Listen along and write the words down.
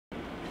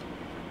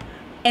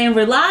And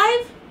we're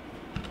live?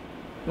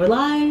 We're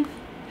live?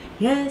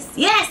 Yes.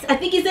 Yes! I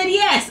think you said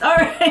yes!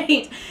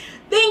 Alright.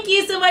 Thank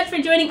you so much for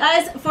joining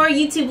us for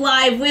YouTube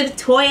Live with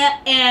Toya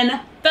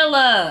and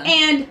Bella.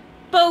 And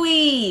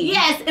Bowie.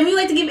 Yes, and we'd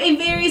like to give a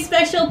very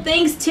special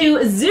thanks to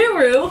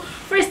Zuru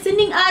for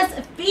sending us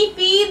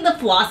FiFi the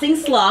Flossing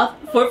Sloth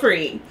for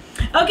free.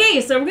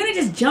 Okay, so we're going to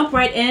just jump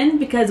right in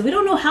because we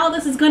don't know how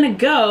this is going to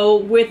go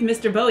with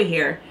Mr. Bowie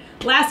here.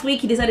 Last week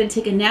he decided to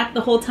take a nap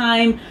the whole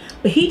time,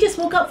 but he just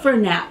woke up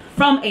from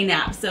a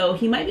nap, so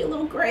he might be a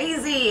little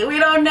crazy. We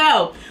don't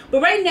know.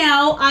 But right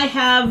now I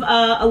have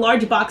a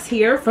large box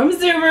here from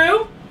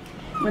Zuru.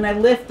 When I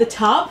lift the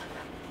top,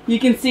 you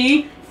can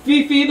see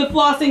FiFi the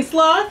Flossing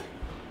Sloth.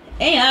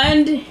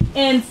 And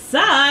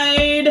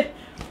inside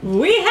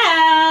we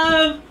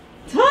have,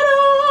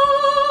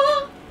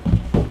 ta-da!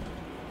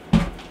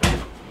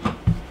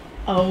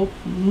 Oh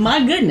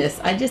my goodness,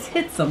 I just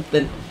hit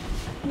something.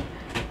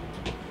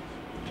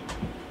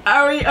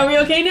 Are we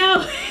okay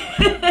now?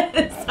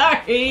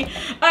 Sorry.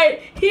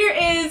 Alright, here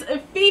is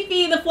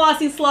FiFi the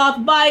Flossing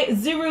Sloth by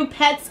Zuru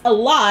Pets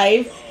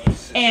Alive.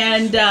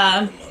 And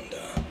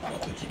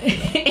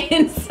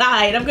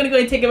inside, I'm gonna go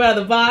ahead and take him out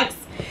of the box.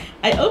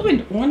 I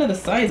opened one of the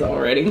sides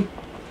already.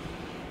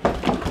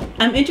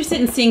 I'm interested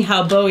in seeing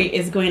how Bowie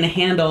is going to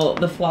handle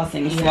the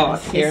Flossing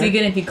Sloth here. Is he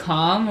going to be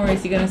calm, or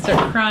is he going to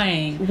start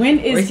crying? Or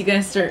is he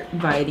going to start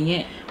biting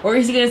it? Or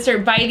is he going to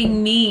start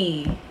biting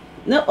me?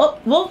 No, oh,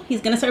 well,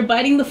 he's going to start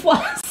biting the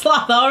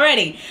sloth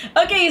already.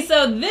 Okay,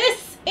 so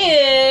this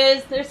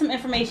is, there's some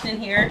information in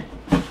here.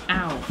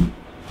 Ow.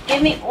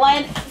 Give me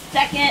 1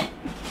 second.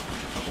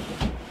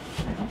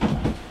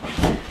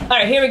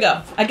 Alright, here we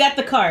go. I got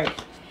the card.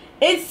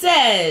 It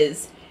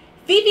says,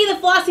 FiFi the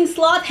Flossing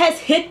Sloth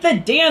has hit the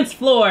dance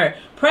floor.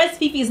 Press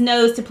FiFi's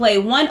nose to play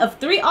one of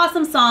 3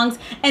 awesome songs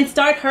and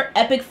start her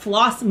epic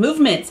floss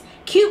movements.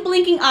 Cute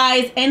blinking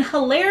eyes and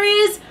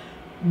hilarious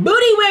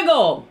booty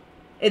wiggle.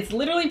 It's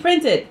literally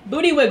printed.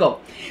 Booty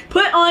wiggle.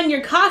 Put on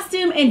your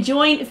costume and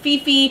join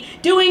FiFi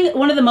doing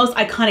one of the most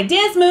iconic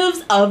dance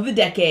moves of the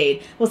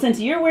decade. Well, since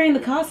you're wearing the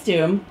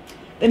costume,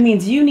 that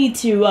means you need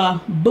to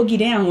boogie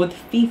down with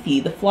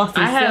FiFi the Flossing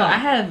Sloth. I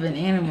have an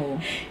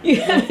animal. You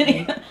have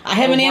I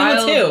have an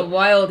animal too. A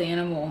wild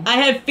animal. I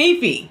have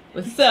FiFi.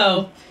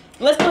 So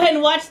let's go ahead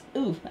and watch.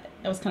 Ooh,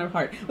 that was kind of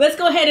hard. Let's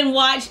go ahead and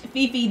watch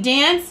FiFi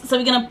dance. So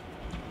we're gonna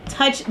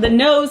touch the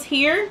nose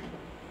here,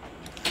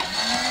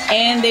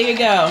 and there you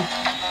go.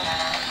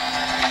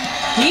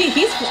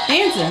 He's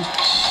dancing.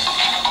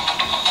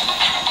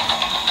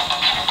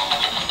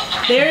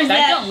 There's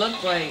that don't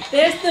look right.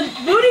 There's the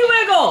booty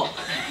wiggle.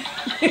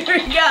 Here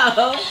we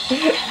go.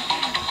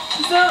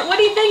 So, what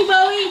do you think,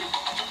 Bowie?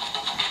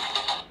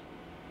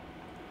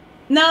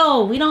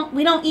 No, we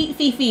don't eat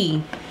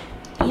FiFi.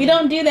 We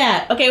don't do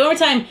that. Okay, one more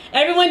time.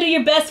 Everyone do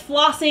your best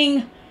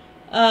flossing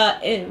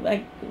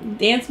like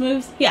dance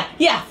moves.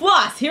 Yeah,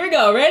 floss. Here we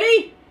go.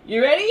 Ready?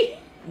 You ready?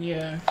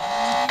 Yeah.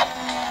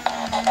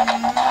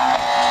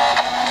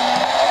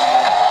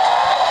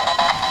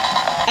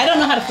 I don't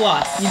know how to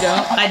floss. You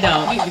don't? I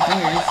don't. Use your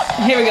fingers.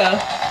 Here we go.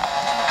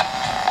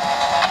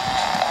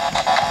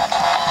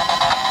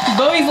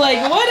 Bowie's like,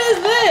 what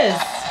is this?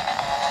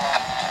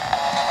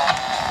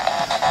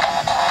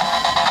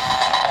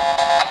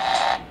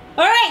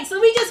 Alright, so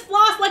we just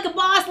flossed like a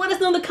boss. Let us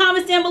know in the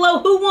comments down below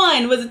who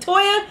won. Was it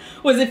Toya?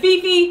 Was it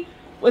FiFi?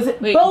 Was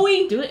it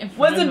Bowie? Do it in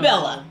front was it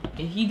Bella?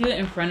 If you do it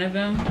in front of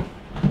him,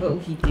 what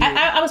would he do?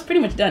 I was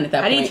pretty much done at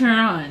that point. How do you turn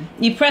it on?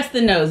 You press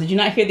the nose. Did you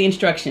not hear the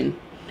instruction?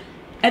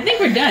 I think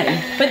we're done.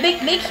 But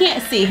they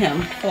can't see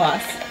him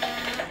floss.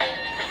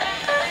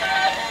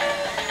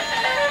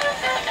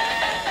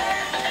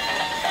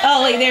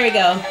 Oh, wait, there we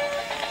go.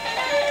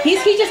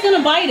 He's just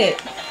gonna bite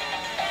it.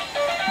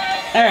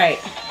 Alright.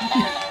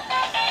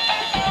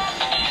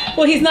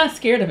 Well, he's not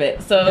scared of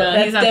it, so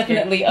that's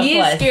definitely a plus.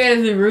 He's scared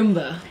of the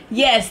Roomba.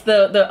 Yes,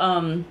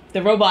 the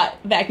robot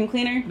vacuum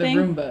cleaner thing.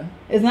 The Roomba.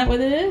 Isn't that what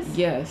it is?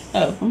 Yes.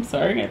 Oh, I'm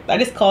sorry. I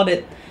just called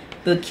it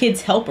the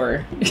kid's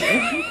helper.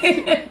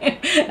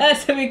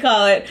 That's what we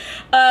call it.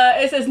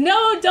 It says,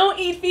 no, don't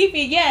eat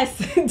FiFi. Yes,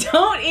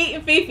 don't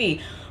eat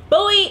FiFi.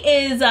 Bowie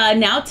is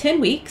now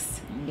 10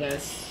 weeks.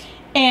 Yes.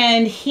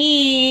 And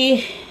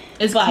he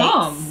is bites.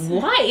 Calm.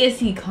 Why is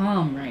he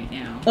calm right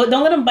now? Oh,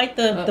 don't let him bite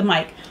the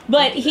mic.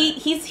 But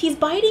he's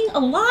biting a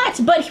lot,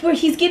 but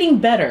he's getting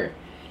better.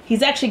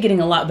 He's actually getting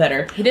a lot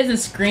better. He doesn't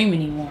scream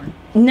anymore.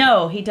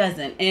 No, he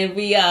doesn't. And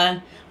we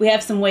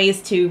have some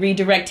ways to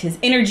redirect his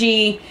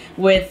energy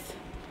with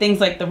things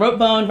like the rope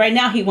bone. Right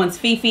now he wants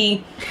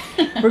FiFi.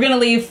 We're gonna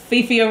leave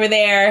FiFi over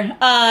there.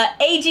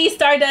 AG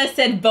Stardust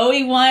said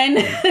Bowie won.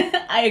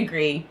 I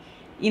agree.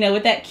 You know,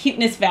 with that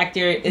cuteness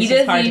factor, it's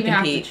just hard to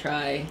compete. He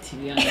doesn't even have to try, to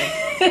be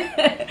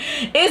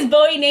honest. Is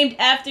Bowie named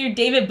after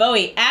David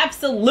Bowie?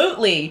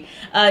 Absolutely.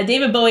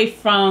 David Bowie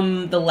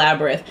from The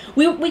Labyrinth.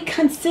 We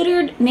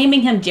considered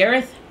naming him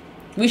Jareth.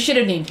 We should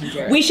have named him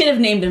Jareth. We should have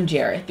named him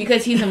Jareth.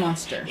 Because he's a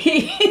monster.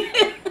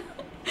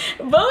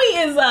 Bowie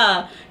is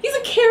he's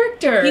a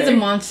character. He's a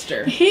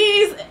monster.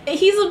 He's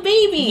a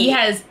baby. He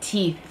has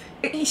teeth.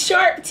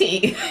 Sharp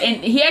teeth.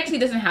 And he actually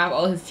doesn't have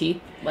all his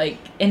teeth, like,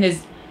 in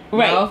his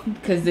mouth,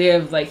 because they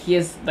have, like, he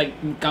has,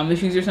 like, gum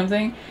issues or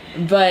something.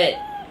 But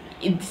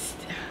it's...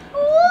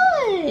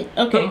 What?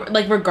 Okay. But,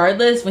 like,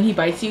 regardless, when he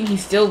bites you, he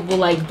still will,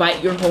 like,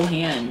 bite your whole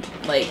hand.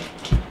 Like,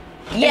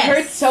 yes. It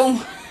hurts so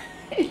much.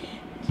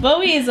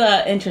 Bowie is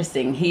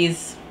interesting.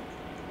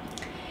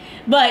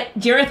 But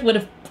Jareth would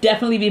have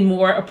definitely been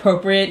more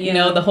appropriate, you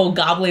know, the whole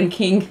Goblin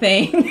King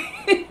thing.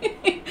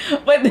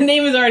 But the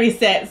name is already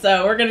set,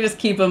 so we're gonna just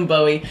keep him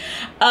Bowie.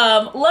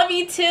 Love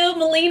you too,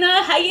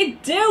 Melina. How you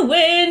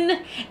doing?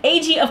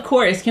 AG, of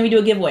course. Can we do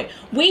a giveaway?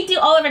 We do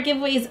all of our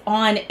giveaways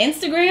on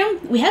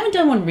Instagram. We haven't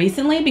done one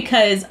recently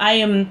because I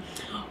am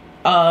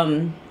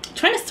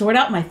trying to sort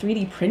out my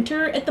 3D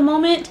printer at the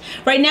moment.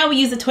 Right now we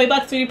use the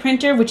Toybox 3D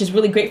printer, which is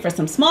really great for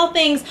some small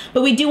things,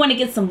 but we do want to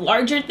get some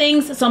larger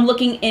things. So I'm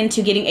looking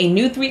into getting a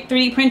new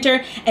 3D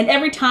printer, and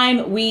every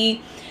time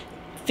we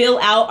fill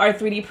out our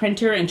 3D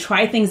printer and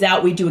try things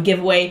out, we do a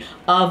giveaway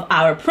of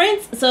our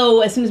prints.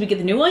 So as soon as we get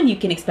the new one, you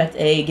can expect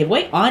a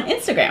giveaway on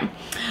Instagram.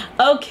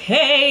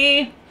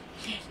 Okay,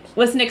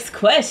 what's the next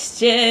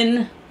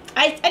question?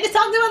 I just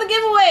talked about the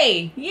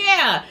giveaway.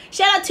 Yeah.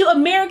 Shout out to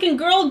American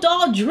Girl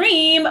Doll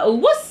Dream.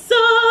 What's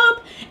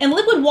up? And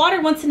Liquid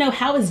Water wants to know,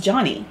 how is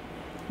Johnny?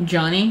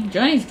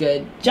 Johnny's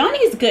good.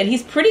 Johnny's good.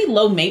 He's pretty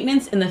low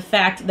maintenance in the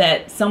fact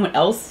that someone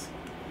else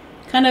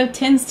kind of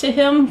tends to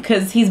him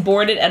because he's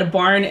boarded at a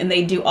barn and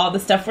they do all the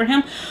stuff for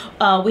him.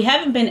 We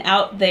haven't been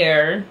out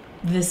there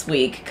this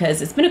week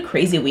because it's been a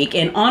crazy week.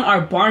 And on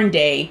our barn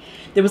day,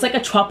 there was like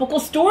a tropical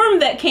storm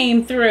that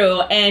came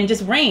through and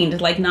just rained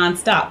like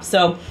nonstop.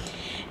 So,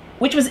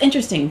 which was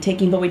interesting,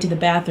 taking Bowie to the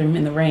bathroom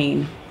in the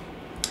rain.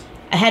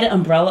 I had an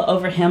umbrella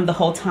over him the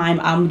whole time.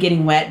 I'm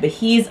getting wet, but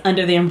he's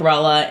under the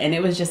umbrella, and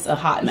it was just a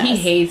hot mess. He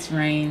hates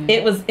rain.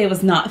 It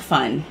was not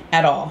fun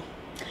at all.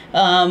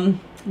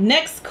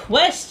 Next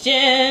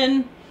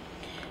question.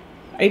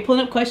 Are you pulling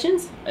up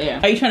questions?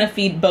 Yeah. Are you trying to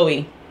feed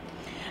Bowie?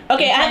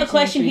 Okay, I have a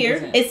question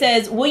here. It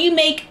says, will you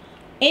make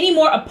any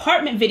more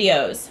apartment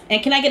videos?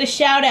 And can I get a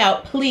shout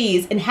out,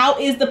 please? And how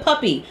is the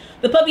puppy?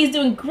 The puppy is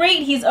doing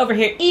great. He's over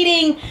here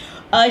eating.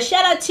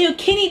 Shout out to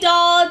Kenny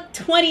Doll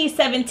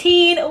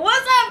 2017.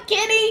 What's up,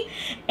 Kenny?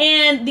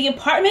 And the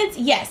apartments,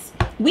 yes,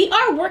 we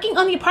are working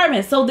on the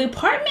apartments. So the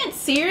apartment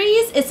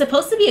series is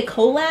supposed to be a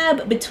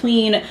collab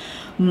between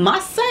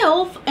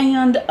myself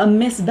and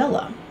Miss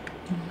Bella.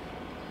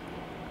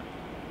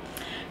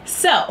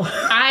 So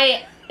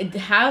I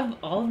have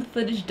all the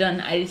footage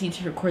done. I just need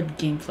to record the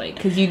gameplay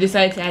because you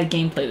decided to add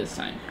gameplay this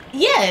time.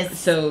 Yes.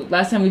 So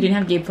last time we didn't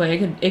have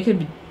gameplay. It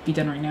could be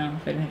done right now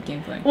if I didn't have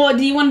gameplay. Well,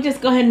 do you want to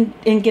just go ahead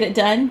and get it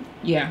done?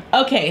 Yeah.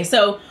 Okay,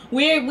 so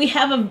we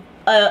have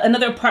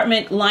another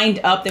apartment lined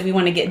up that we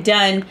want to get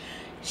done.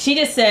 She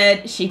just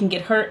said she can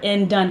get her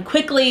done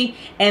quickly,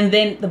 and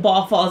then the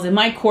ball falls in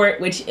my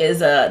court, which is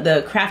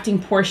the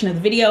crafting portion of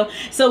the video.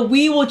 So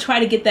we will try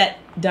to get that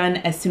done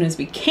as soon as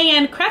we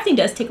can. Crafting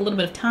does take a little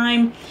bit of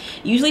time.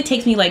 It usually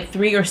takes me like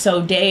 3 or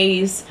so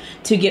days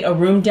to get a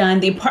room done.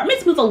 The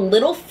apartments move a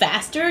little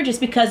faster just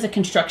because the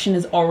construction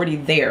is already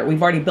there.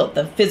 We've already built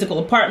the physical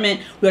apartment.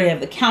 We already have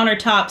the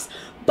countertops.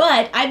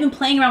 But I've been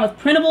playing around with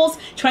printables,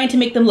 trying to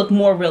make them look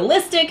more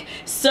realistic.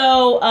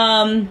 So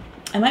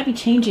I might be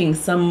changing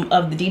some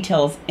of the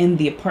details in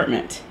the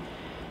apartment.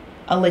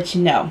 I'll let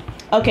you know.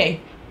 Okay,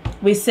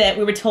 we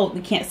were told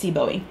we can't see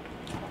Bowie.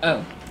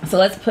 Oh. So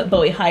let's put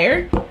Bowie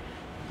higher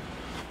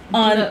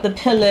on the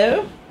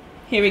pillow.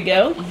 Here we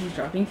go. He's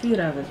dropping food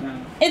out of his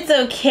mouth. It's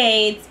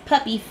okay. It's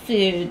puppy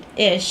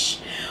food-ish.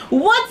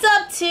 What's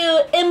up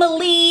to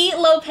Emily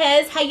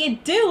Lopez? How you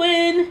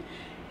doing?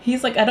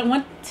 He's like, I don't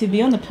want to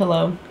be on the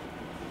pillow.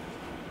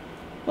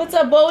 What's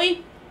up,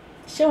 Bowie?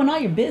 Showing all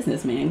your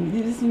business,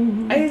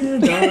 man. I use a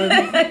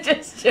dog.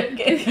 Just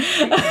joking.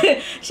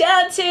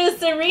 Shout out to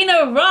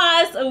Serena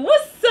Ross.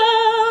 What's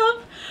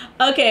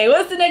up? Okay,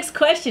 what's the next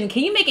question?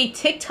 Can you make a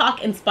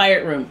TikTok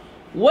inspired room?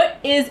 What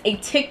is a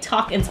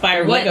TikTok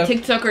inspired room? What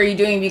TikTok are you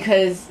doing?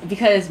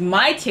 Because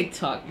my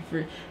TikTok, if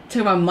you're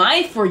talking about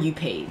my For You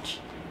page,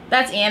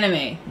 that's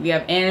anime. We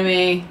have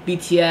anime,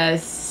 BTS,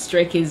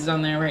 Stray Kids is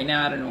on there right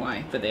now. I don't know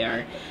why, but they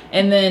are.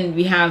 And then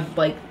we have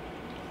like,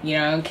 you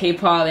know,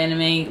 K-pop,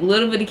 anime, a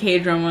little bit of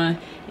K-drama,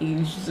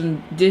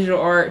 some digital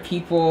art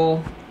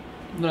people.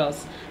 What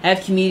else? I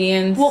have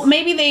comedians. Well,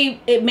 maybe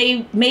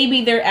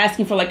they're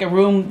asking for like a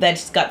room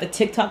that's got the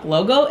TikTok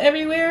logo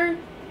everywhere.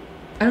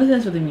 I don't think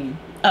that's what they mean.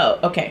 Oh,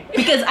 okay.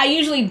 Because I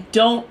usually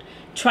don't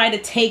try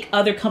to take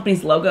other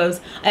companies'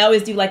 logos. I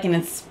always do like an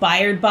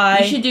inspired by.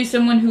 You should do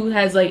someone who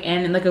has like a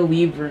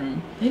weeb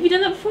room. Have you done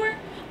that before?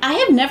 I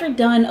have never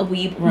done a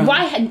weeb room.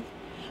 Why?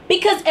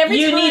 Because every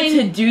time you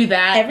need to do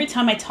that. Every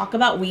time I talk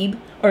about weeb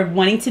or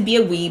wanting to be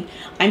a weeb,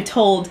 I'm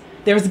told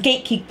there's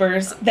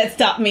gatekeepers that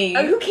stop me.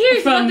 Who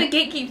cares about the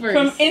gatekeepers?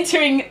 From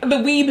entering the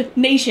weeb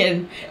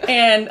nation,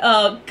 and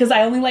because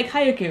I only like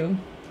haiku.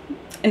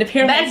 And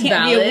apparently I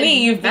can't be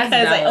a weeb because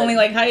I only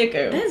like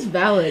haiku. That's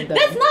valid, though.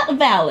 That's not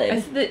valid.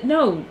 I said that,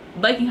 no,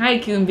 liking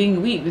haiku and being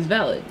a weeb is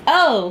valid.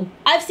 Oh,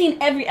 I've seen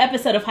every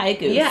episode of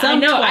haiku. Yeah, I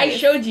know. Twice. I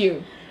showed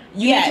you.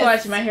 You need to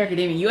watch My Hero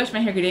Academia. You watch My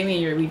Hero Academia,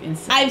 you're weeb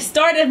instantly. I've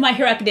started My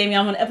Hero Academia.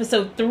 I'm on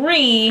episode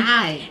 3.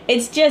 Hi.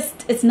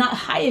 It's not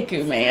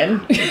Haiku,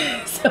 man.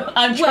 So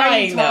I'm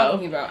trying, what are you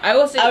talking about? I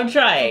will say, I'm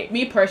trying.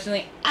 Me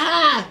personally,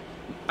 I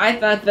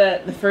thought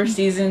that the first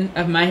season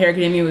of My Hero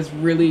Academia was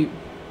really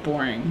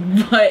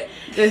boring. But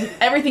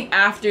everything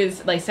after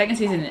this, like second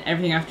season and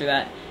everything after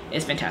that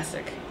is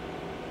fantastic.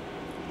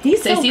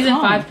 He's so season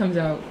calm. 5 comes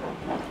out.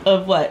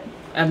 Of what?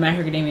 Of My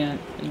Hero Academia.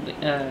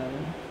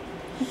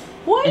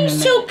 Why are you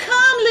so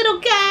calm, little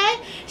guy?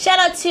 Shout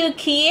out to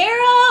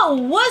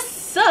Kiera.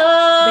 What's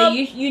up? But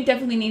you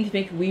definitely need to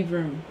make a weeb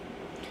room.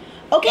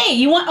 Okay,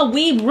 you want a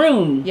weeb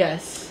room?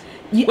 Yes.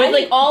 With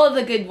like all of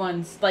the good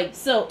ones. Like,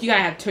 so you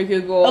gotta have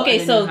Tokyo Ghoul.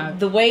 Okay, so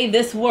the way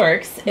this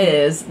works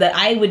is that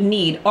I would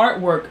need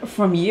artwork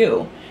from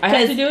you. I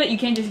have to do it? You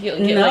can't just get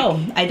no,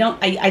 like... I don't.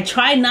 I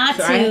try not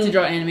to. I have to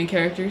draw anime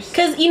characters?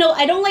 Because, you know,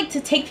 I don't like to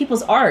take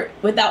people's art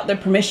without their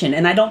permission.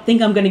 And I don't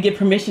think I'm going to get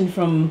permission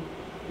from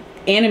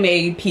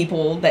anime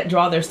people that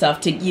draw their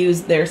stuff to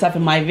use their stuff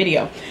in my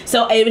video.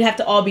 So it would have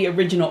to all be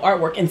original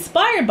artwork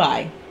inspired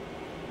by.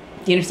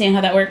 Do you understand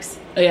how that works?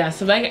 Oh yeah,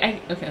 so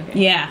okay.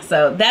 Yeah,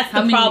 so that's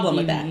the problem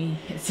with that.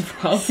 It's the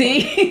problem.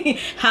 See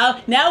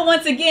now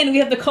once again we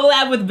have to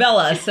collab with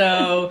Bella,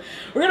 so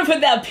we're gonna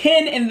put that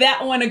pin in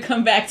that one and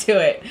come back to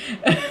it.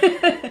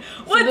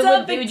 What's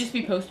up? They would just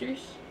be posters.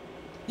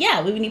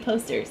 Yeah, we would need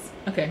posters.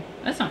 Okay,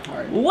 that's not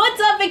hard.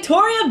 What's up,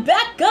 Victoria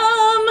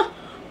Beckham?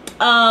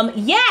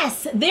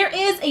 Yes, there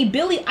is a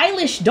Billie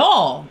Eilish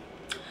doll.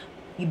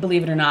 You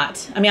believe it or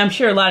not. I mean, I'm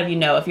sure a lot of you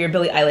know if you're a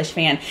Billie Eilish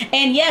fan.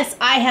 And yes,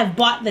 I have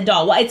bought the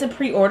doll. Well, it's a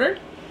pre-order.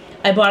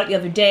 I bought it the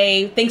other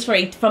day. Thanks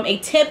from a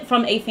tip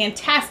from a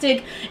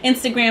fantastic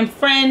Instagram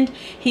friend.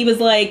 He was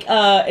like,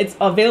 it's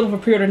available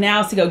for pre-order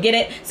now, so go get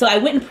it. So I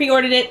went and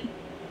pre-ordered it.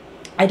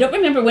 I don't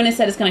remember when it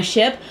said it's going to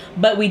ship,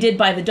 but we did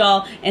buy the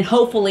doll, and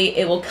hopefully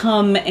it will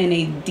come in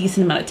a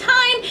decent amount of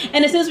time.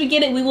 And as soon as we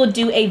get it, we will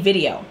do a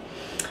video.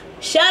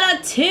 Shout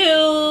out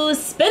to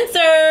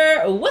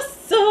Spencer.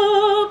 What's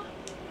up?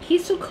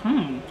 He's so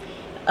calm.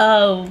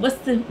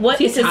 What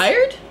is he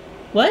tired?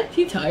 What? Is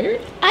he tired?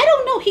 I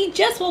don't know. He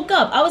just woke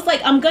up. I was like,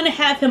 I'm going to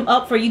have him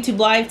up for YouTube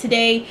Live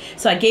today.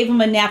 So I gave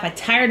him a nap. I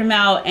tired him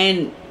out,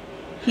 and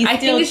he's still chill. I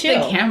think it's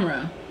the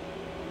camera.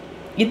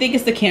 You think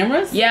it's the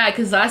cameras? Yeah,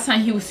 because last time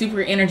he was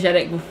super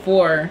energetic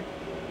before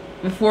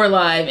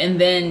live,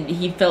 and then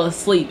he fell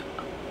asleep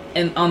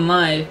on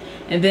live,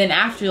 and then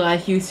after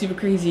live he was super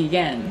crazy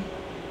again.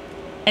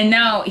 And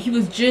now he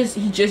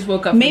just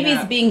woke up. Maybe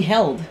it's being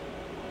held.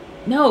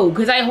 No,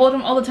 because I hold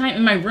him all the time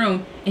in my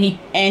room, and he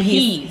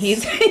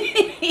pees.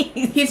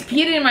 He's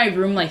peed in my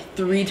room like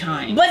 3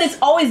 times. But it's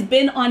always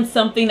been on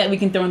something that we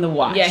can throw in the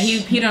wash. Yeah, he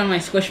peed on my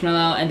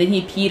Squishmallow, and then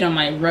he peed on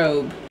my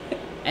robe,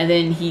 and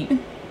then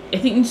I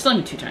think he slept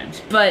me 2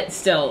 times. But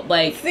still,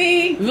 like,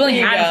 see, we've only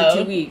had him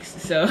for 2 weeks,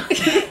 so.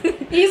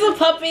 He's a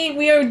puppy.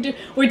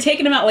 We're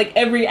taking him out like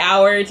every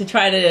hour to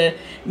try to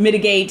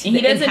mitigate the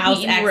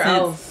in-house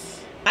accidents.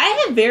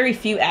 I have very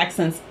few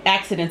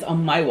accidents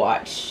on my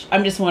watch.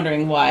 I'm just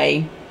wondering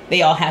why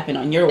they all happen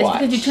on your watch.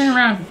 Because you turn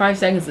around for 5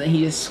 seconds and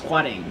he's just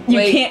squatting. You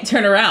can't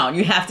turn around.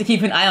 You have to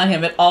keep an eye on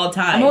him at all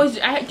times.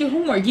 I have to do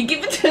homework. You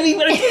give it to me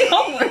when I do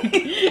homework.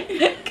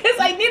 Because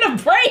I need a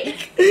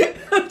break.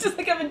 I'm just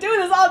like, I've been doing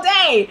this all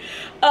day.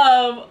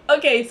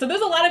 Okay, so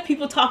there's a lot of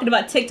people talking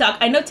about TikTok.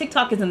 I know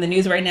TikTok is in the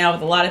news right now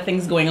with a lot of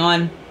things going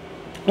on.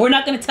 We're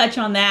not going to touch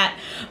on that,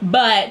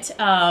 but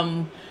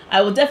I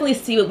will definitely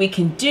see what we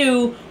can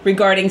do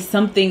regarding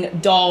something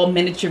doll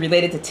miniature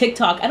related to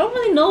TikTok. I don't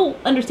really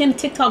understand the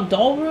TikTok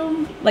doll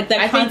room. Like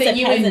that concept. I think that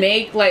you would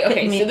make like,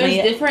 okay, so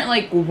there's different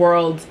like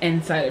worlds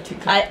inside of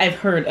TikTok. I've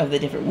heard of the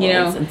different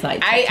worlds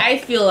inside TikTok. I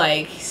feel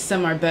like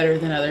some are better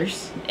than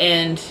others,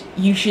 and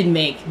you should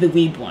make the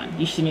weeb one.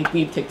 You should make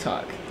weeb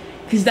TikTok.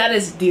 Because that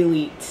is the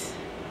elite.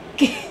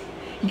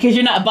 Because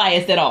you're not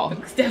biased at all.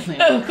 Definitely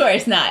not. Of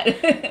course not.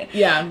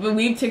 Yeah, but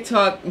weeb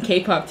TikTok and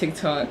K-pop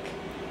TikTok.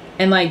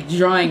 And like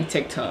drawing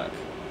TikTok.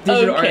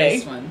 Digital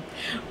artist one.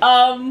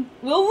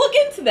 We'll look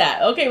into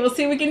that. Okay, we'll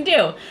see what we can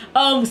do.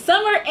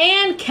 Summer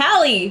and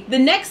Cali. The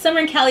next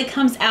Summer and Cali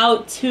comes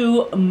out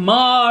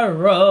tomorrow.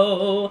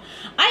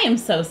 I am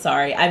so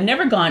sorry. I've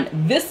never gone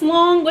this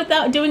long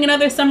without doing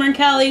another Summer and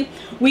Cali.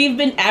 We've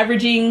been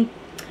averaging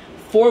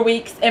 4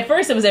 weeks. At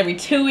first it was every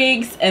 2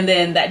 weeks, and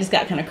then that just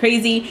got kind of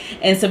crazy.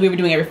 And so we were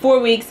doing every 4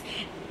 weeks.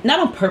 Not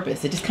on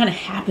purpose, it just kind of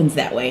happens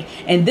that way.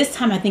 And this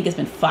time I think it's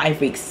been 5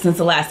 weeks since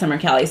the last Summer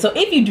in Cali. So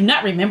if you do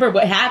not remember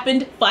what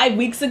happened 5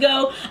 weeks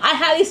ago, I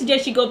highly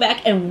suggest you go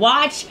back and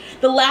watch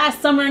the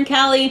last Summer in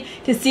Cali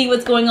to see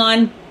what's going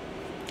on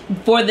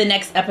for the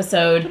next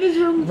episode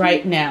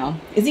right now.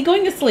 Is he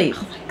going to sleep?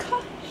 Oh my gosh.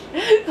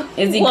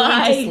 Is he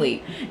going to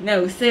sleep?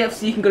 No, stay up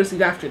so you can go to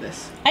sleep after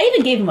this. I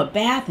even gave him a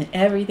bath and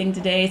everything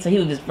today, so he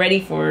was just ready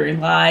for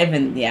live,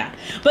 and yeah.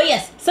 But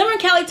yes, Summer in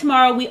Cali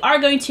tomorrow. We are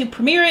going to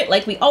premiere it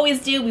like we always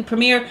do. We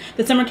premiere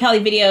the Summer in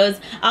Cali videos.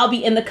 I'll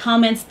be in the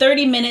comments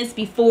 30 minutes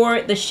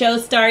before the show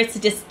starts to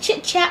just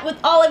chit-chat with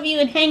all of you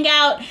and hang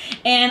out,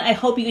 and I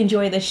hope you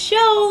enjoy the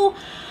show.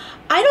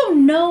 I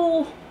don't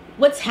know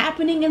what's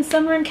happening in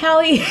summer in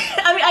Cali.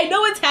 I mean, I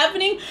know what's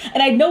happening,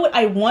 and I know what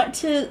I want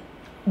to,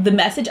 the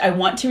message I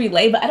want to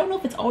relay, but I don't know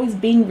if it's always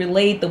being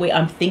relayed the way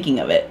I'm thinking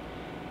of it.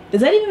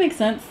 Does that even make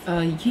sense?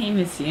 You can't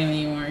even see him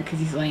anymore because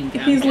he's laying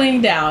down. He's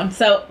laying down.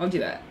 So I'll do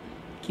that.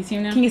 Can you see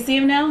him now? Can you see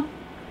him now?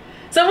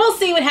 So we'll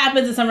see what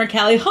happens in Summer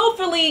Cali.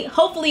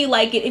 Hopefully you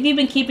like it. If you've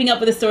been keeping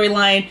up with the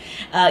storyline,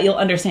 you'll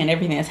understand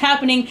everything that's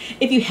happening.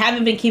 If you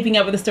haven't been keeping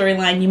up with the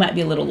storyline, you might be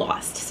a little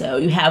lost. So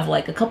you have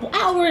like a couple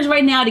hours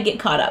right now to get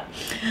caught up.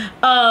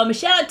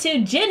 Shout out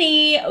to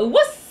Jenny.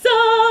 What's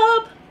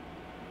up?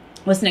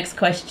 What's the next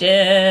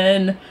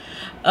question?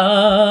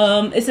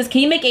 It says,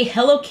 can you make a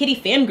Hello Kitty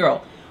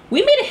fangirl?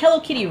 We made a Hello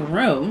Kitty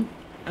room.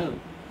 Oh.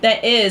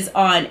 That is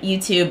on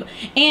YouTube,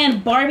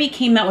 and Barbie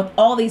came out with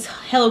all these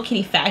Hello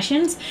Kitty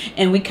fashions,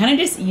 and we kind of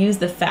just used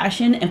the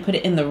fashion and put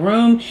it in the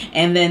room,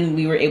 and then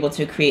we were able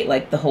to create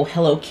like the whole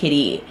Hello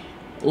Kitty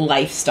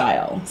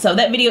lifestyle. So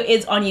that video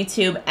is on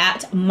YouTube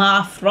at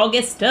My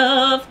Froggy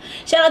Stuff.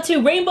 Shout out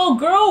to Rainbow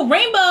Girl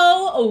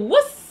Rainbow.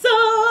 What's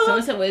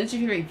up? So what is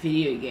your favorite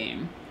video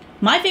game?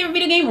 My favorite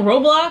video game,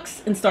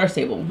 Roblox and Star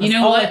Stable. That's you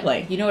know all what? I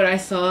play. You know what I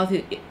saw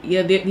the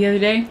other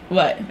day?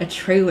 What? A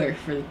trailer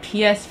for the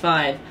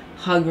PS5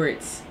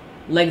 Hogwarts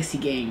Legacy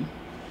game.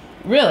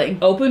 Really?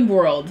 Open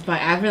world by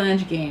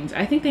Avalanche Games.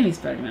 I think they make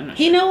Spider-Man. I'm not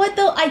sure. You know what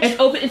though? It's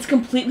open. It's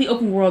completely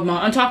open world, Mom.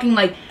 I'm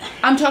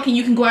talking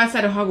you can go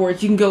outside of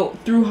Hogwarts. You can go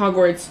through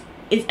Hogwarts.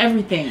 It's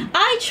everything.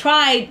 I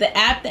tried the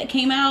app that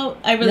came out.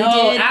 I really did.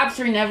 did. No, apps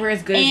are never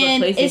as good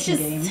and as a PlayStation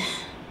game.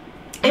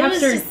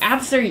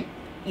 Apps are.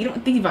 You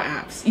don't think about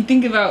apps. You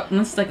think about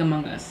unless it's like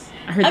Among Us.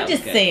 I'm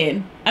just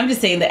saying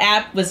the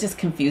app was just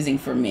confusing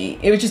for me.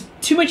 It was just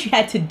too much you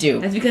had to do.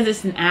 That's because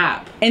it's an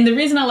app. And the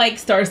reason I like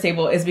Star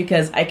Stable is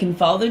because I can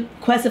follow the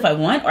quest if I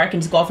want, or I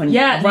can just go off and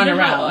run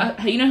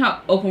around. You know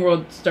how open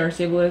world Star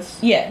Stable is?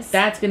 Yes.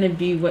 That's gonna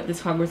be what this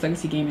Hogwarts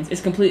Legacy game is.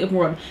 It's completely open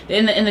world.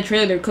 In the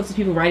trailer, there are clips of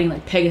people riding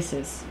like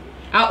Pegasus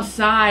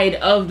outside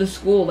of the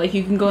school. Like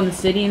you can go in the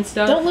city and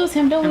stuff. Don't lose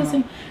him. Don't lose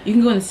him. You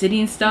can go in the city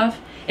and stuff.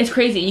 It's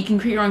crazy. You can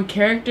create your own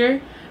character.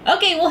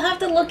 Okay, we'll have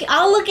to look.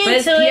 I'll look into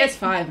it. But it's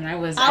PS5, and I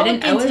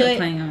wasn't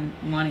planning on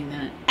wanting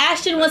that.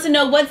 Ashton wants to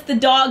know what's the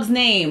dog's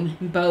name.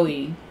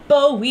 Bowie.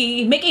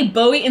 Bowie. Make a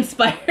Bowie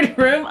inspired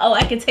room. Oh,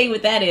 I can tell you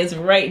what that is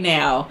right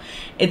now.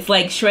 It's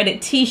like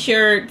shredded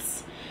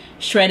T-shirts,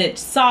 shredded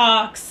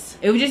socks.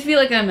 It would just be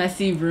like a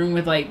messy room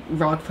with like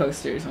rock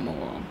posters on the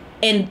wall.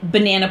 And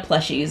banana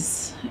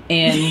plushies.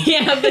 And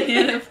yeah,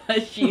 banana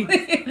plushies.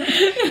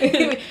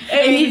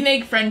 And he'd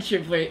make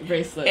friendship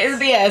bracelets.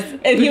 Yes.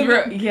 And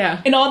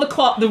and all the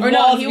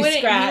walls he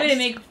wouldn't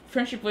make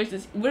friendship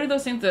bracelets. What are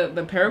those things?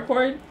 The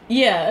paracord?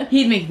 Yeah.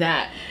 He'd make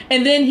that.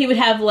 And then he would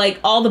have like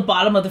all the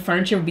bottom of the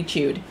furniture would be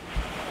chewed.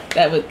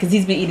 That would, because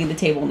he's been eating the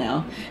table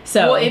now.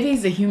 So well, if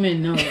he's a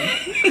human, no.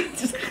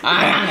 Because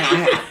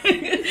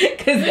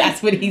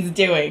that's what he's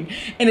doing.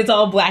 And it's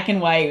all black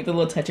and white with a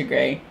little touch of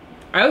gray.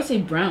 I would say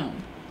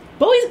brown.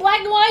 Bowie's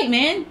black and white,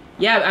 man.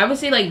 Yeah, I would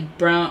say like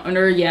brown,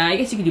 or yeah, I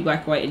guess you could do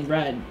black, white, and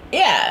red.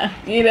 Yeah,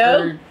 you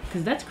know?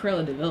 Because that's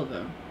Cruella de Vil,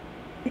 though.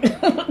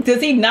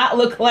 Does he not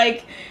look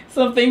like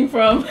something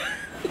from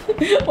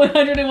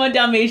 101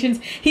 Dalmatians?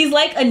 He's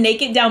like a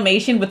naked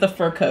Dalmatian with a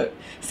fur coat.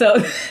 So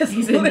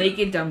he's a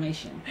naked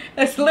Dalmatian.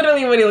 That's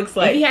literally what he looks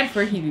like. If he had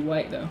fur, he'd be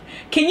white, though.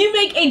 Can you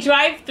make a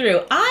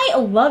drive-through? I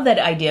love that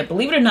idea.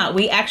 Believe it or not,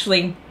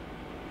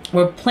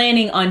 we're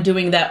planning on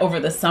doing that over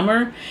the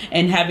summer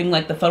and having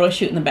like the photo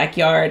shoot in the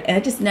backyard, and I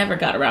just never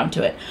got around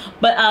to it.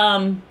 But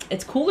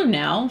it's cooler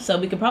now, so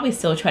we could probably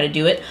still try to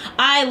do it.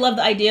 I love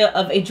the idea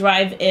of a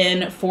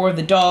drive-in for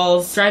the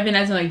dolls. Drive-in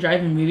as in like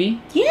drive-in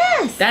movie?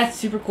 Yes! That's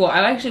super cool.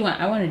 I want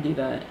to do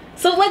that.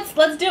 So let's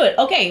do it.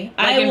 Okay.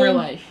 Like in real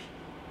life.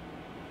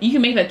 You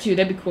can make that too.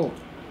 That'd be cool.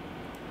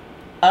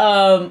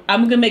 I'm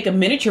gonna make a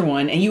miniature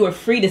one, and you are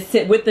free to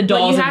sit with the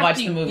dolls and watch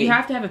the movie. You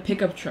have to have a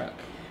pickup truck.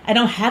 I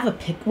don't have a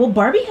well,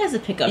 Barbie has a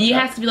pickup truck. You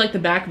have to be like the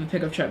back of a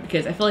pickup truck,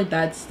 because I feel like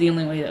that's the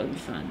only way that would be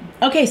fun.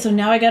 Okay, so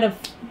now I gotta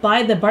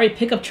buy the Barbie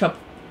pickup truck,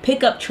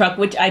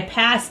 which I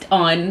passed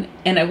on,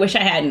 and I wish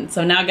I hadn't.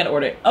 So now I gotta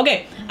order it.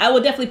 Okay, I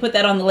will definitely put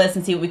that on the list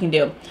and see what we can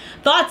do.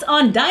 Thoughts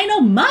on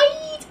Dynamite?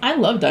 I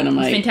love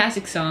Dynamite. It's a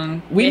fantastic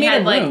song. We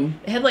made a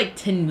room. It had like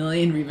 10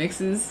 million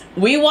remixes.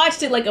 We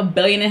watched it like 1.5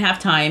 billion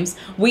times.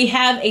 We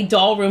have a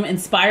doll room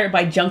inspired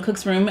by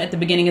Jungkook's room at the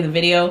beginning of the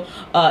video.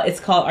 It's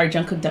called our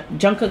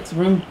Jungkook's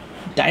room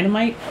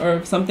Dynamite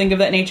or something of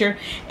that nature.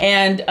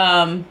 And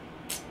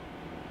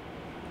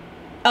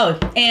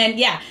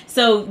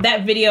so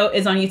that video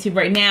is on YouTube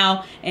right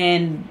now,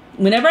 and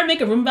whenever I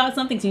make a room about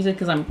something, it's usually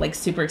because I'm like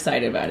super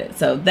excited about it.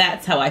 So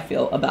that's how I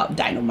feel about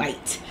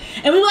Dynamite.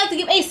 And we would like to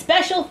give a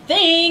special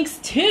thanks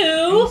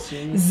to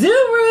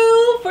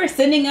Zuru for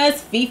sending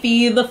us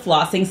FiFi the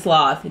Flossing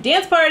Sloth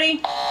dance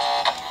party.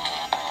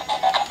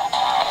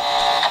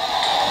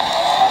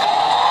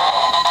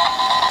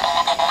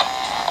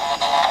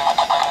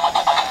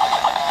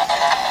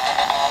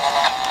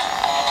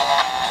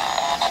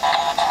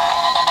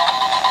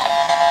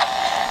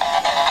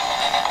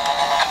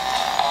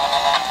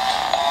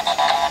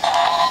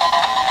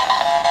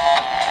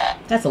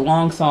 That's a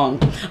long song.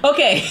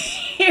 Okay,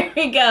 here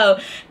we go.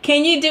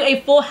 Can you do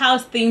a Full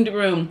House themed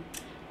room?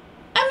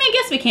 I mean, I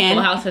guess we can.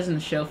 Full House isn't the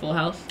show Full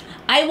House?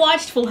 I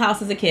watched Full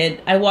House as a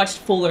kid. I watched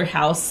Fuller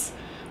House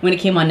when it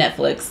came on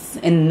Netflix,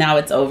 and now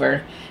it's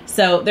over.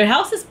 So their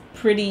house is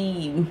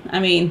pretty, I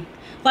mean,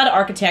 a lot of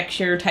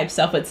architecture type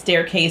stuff with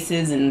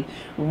staircases and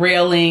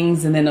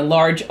railings and then a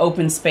large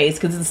open space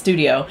because it's a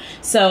studio.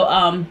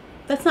 So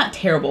that's not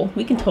terrible.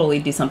 We can totally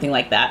do something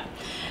like that.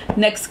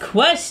 Next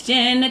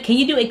question. Can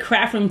you do a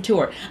craft room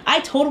tour?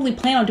 I totally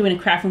plan on doing a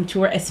craft room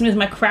tour as soon as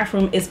my craft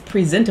room is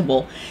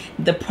presentable.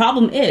 The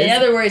problem is... In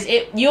other words,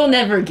 you'll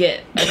never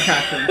get a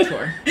craft room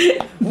tour.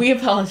 We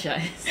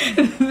apologize.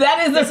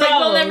 That is the problem. Like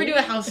we'll never do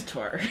a house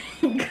tour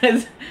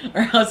because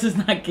our house is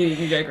not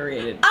getting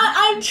decorated.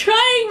 I'm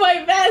trying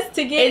my best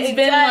to get it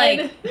been done.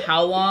 like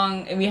how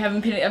long? And we haven't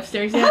been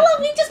upstairs yet? How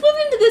long? We just moved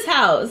into this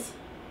house.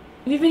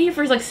 We've been here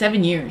for like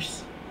 7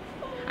 years.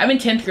 I'm in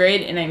 10th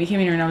grade, and we came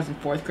here when I was in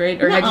 4th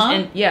grade. Or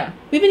yeah.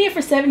 We've been here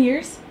for 7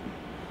 years?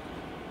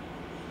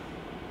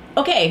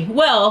 Okay,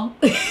 well,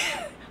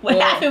 what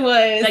happened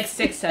was... Like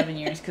 6, 7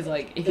 years, because,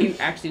 like, if you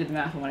actually did the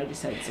math on what I just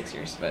said, 6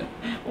 years, but...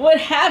 What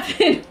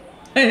happened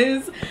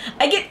was...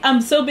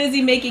 I'm so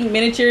busy making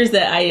miniatures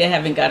that I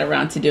haven't got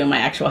around to doing my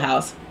actual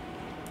house.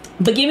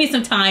 But give me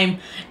some time.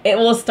 It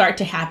will start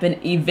to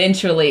happen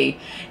eventually.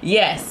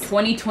 Yes.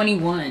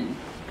 2021.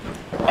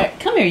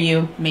 Come here,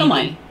 you.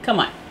 Maybe. Come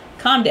on.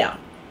 Calm down.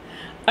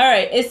 All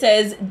right, it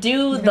says,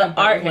 do the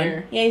art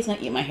one. Yeah, he's going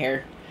to eat my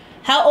hair.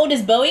 How old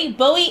is Bowie?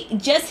 Bowie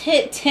just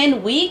hit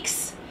 10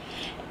 weeks.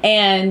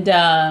 And,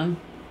 yeah,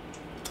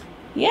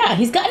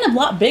 he's gotten a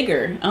lot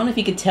bigger. I don't know if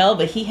you could tell,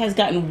 but he has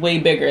gotten way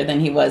bigger than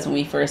he was when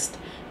we first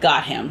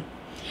got him.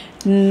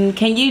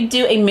 Can you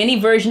do a mini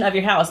version of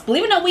your house?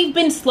 Believe it or not, we've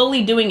been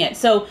slowly doing it.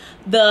 So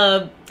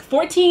the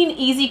 14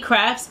 easy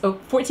crafts or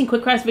 14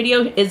 quick crafts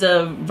video is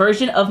a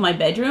version of my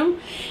bedroom,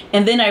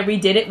 and then I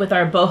redid it with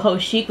our boho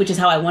chic, which is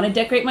how I want to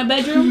decorate my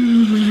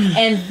bedroom.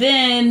 And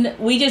then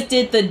we just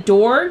did the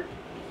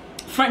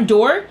front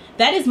door.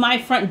 That is my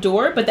front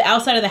door, but the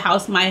outside of the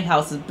house, my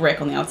house is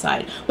brick on the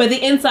outside, but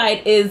the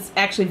inside is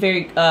actually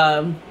very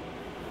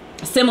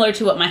similar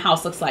to what my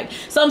house looks like.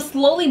 So I'm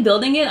slowly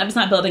building it. I'm just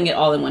not building it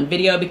all in one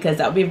video because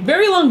that would be a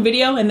very long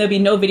video and there'll be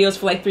no videos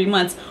for like 3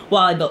 months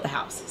while I built the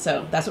house.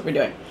 So that's what we're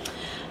doing.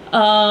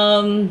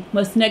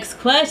 What's the next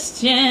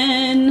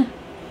question?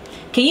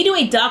 Can you do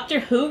a Doctor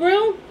Who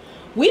room?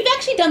 We've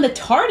actually done the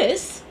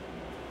TARDIS.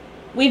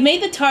 We've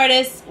made the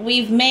TARDIS.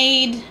 We've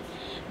made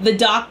the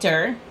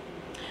Doctor.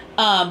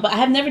 But I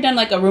have never done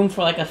like a room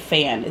for like a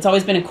fan. It's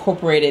always been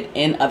incorporated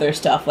in other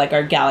stuff like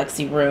our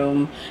galaxy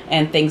room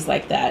and things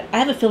like that. I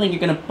have a feeling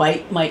you're going to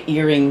bite my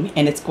earring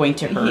and it's going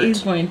to hurt.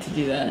 He's going to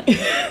do that.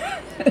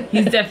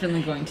 He's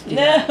definitely going to do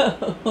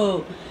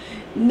that.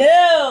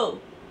 No.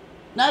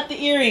 Not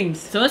the earrings.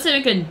 So let's say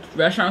make a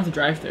restaurant with a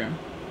drive-thru.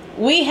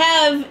 We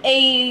have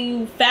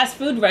a fast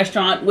food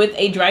restaurant with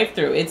a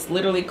drive-thru. It's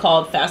literally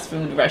called Fast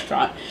Food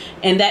Restaurant.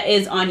 And that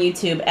is on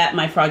YouTube at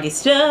My Froggy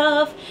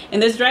Stuff.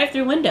 And there's a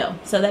drive-thru window.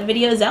 So that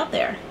video is out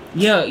there.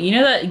 Yo, you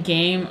know that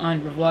game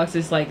on Roblox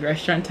is like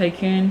Restaurant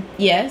Tycoon?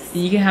 Yes.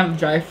 You can have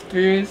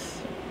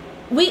drive-thrus.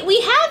 We have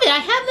it. I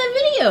have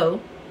that video.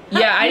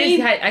 Yeah,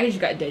 I just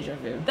got deja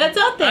vu. That's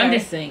out there. I'm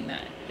just saying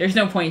that. There's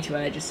no point to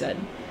what I just said.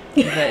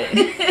 But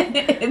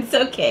it's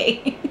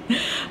okay.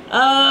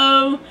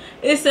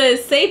 It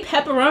says, say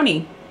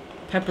pepperoni.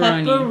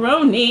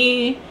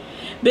 Pepperoni.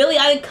 Billie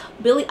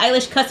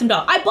Eilish custom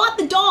doll. I bought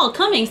the doll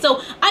coming,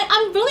 so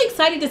I'm really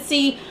excited to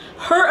see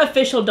her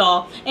official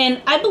doll.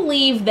 And I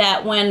believe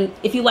that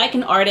if you like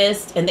an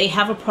artist and they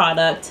have a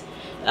product,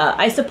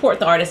 I support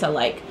the artist I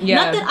like.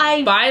 Yeah, not that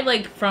I buy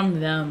like from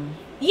them.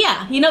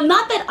 Yeah,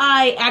 not that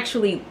I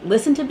actually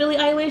listen to Billie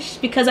Eilish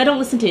because I don't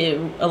listen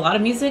to a lot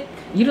of music.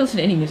 You don't listen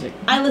to any music.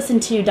 I listen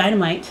to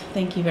Dynamite.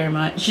 Thank you very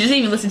much. She doesn't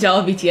even listen to all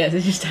of BTS.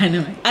 It's just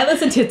Dynamite. I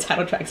listen to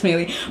title tracks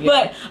mainly.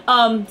 Yeah.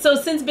 But so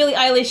since Billie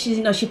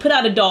Eilish, she put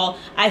out a doll,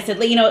 I said,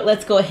 you know what?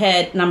 Let's go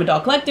ahead. And I'm a doll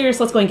collector,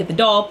 so let's go and get the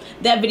doll.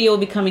 That video will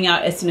be coming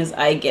out as soon as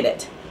I get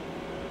it.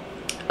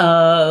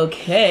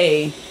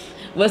 Okay.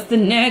 What's the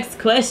next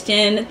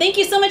question? Thank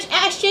you so much,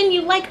 Ashton.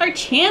 You like our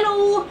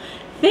channel.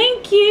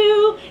 Thank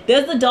you.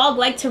 Does the dog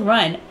like to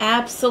run?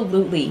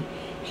 Absolutely.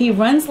 He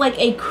runs like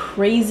a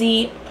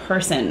crazy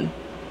person.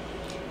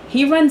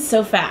 He runs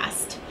so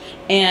fast.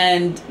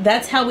 And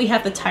that's how we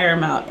have to tire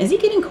him out. Is he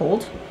getting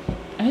cold?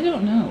 I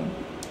don't know.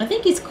 I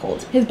think he's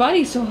cold. His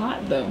body's so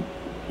hot though.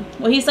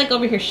 Well, he's like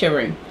over here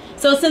shivering.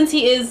 So since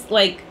he is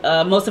like,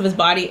 most of his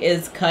body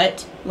is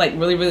cut like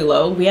really, really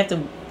low, we have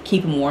to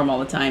keep him warm all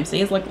the time. So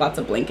he has like lots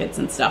of blankets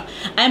and stuff.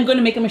 I'm going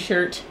to make him a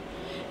shirt.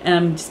 And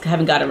I just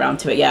haven't got around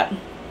to it yet.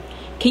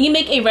 Can you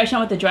make a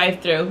restaurant with a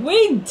drive-thru?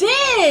 We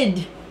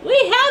did! We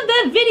have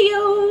that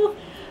video!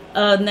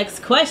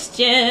 Next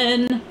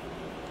question.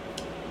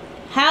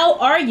 How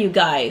are you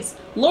guys?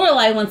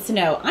 Lorelai wants to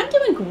know. I'm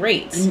doing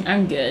great.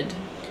 I'm good.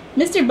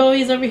 Mr.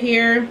 Bowie's over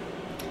here.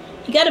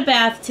 He got a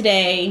bath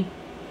today.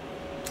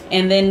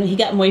 And then he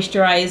got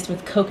moisturized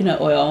with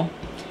coconut oil.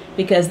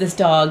 Because this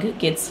dog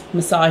gets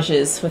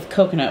massages with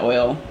coconut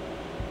oil.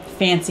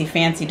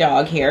 fancy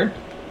dog here.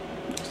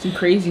 Some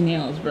crazy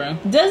nails, bro.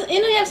 Does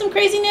Emily have some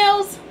crazy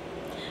nails?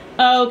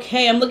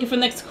 Okay, I'm looking for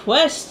the next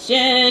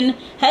question.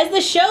 Has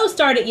the show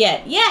started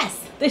yet? Yes,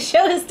 the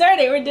show has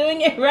started. We're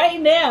doing it right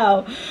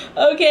now.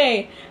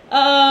 Okay.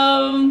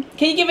 Can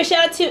you give a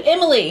shout out to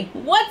Emily?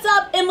 What's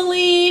up,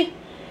 Emily?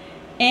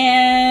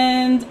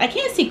 And I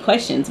can't see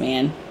questions,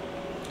 man.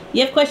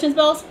 You have questions,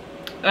 Bells?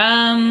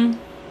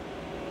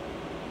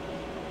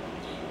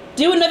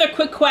 Do another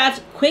quick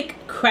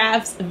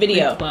crafts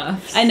video.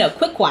 I know,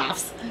 quick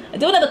crafts.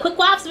 Do another quick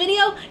crafts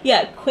video?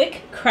 Yeah,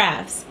 quick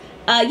crafts.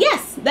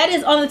 Yes, that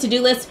is on the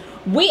to-do list.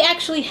 We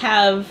actually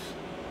have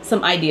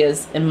some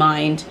ideas in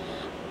mind.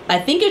 I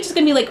think it's just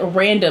gonna be like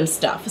random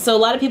stuff. So a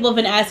lot of people have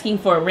been asking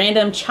for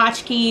random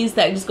tchotchkes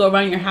that just go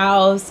around your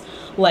house,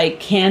 like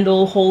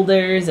candle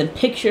holders and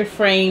picture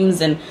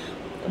frames and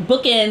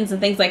bookends and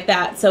things like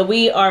that. So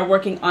we are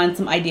working on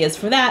some ideas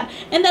for that,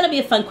 and that'll be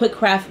a fun quick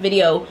craft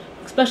video,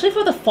 especially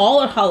for the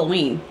fall or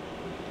Halloween.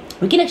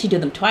 We can actually do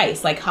them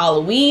twice, like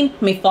fall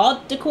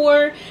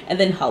decor, and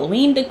then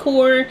Halloween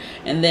decor,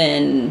 and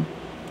then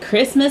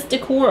Christmas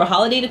decor or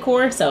holiday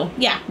decor. So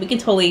yeah, we can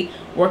totally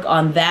work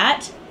on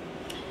that.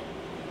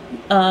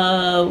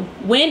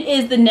 When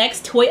is the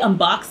next toy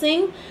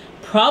unboxing?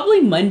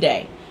 Probably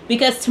Monday,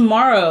 because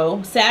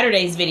tomorrow,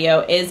 Saturday's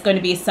video, is going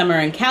to be Summer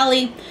in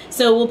Cali.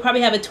 So we'll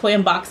probably have a toy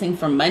unboxing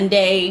for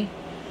Monday.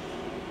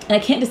 And I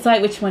can't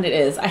decide which one it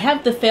is. I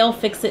have the Fail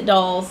Fix It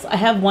dolls. I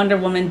have Wonder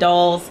Woman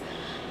dolls.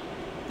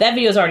 That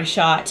video is already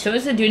shot. So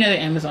let's do another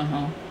Amazon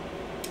haul.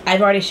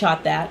 I've already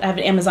shot that. I have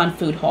an Amazon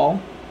food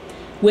haul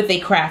with a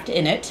craft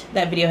in it.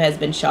 That video has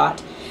been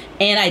shot.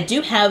 And I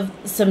do have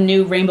some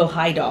new Rainbow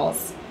High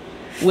dolls,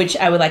 which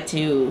I would like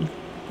to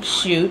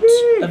shoot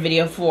a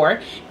video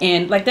for.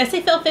 And like, did I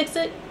say Fail Fix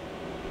It?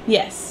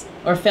 Yes.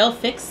 Or Fail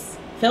Fix?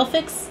 Fail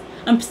Fix?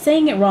 I'm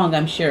saying it wrong,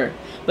 I'm sure.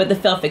 But the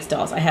Fail Fix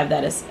dolls, I have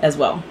that as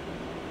well.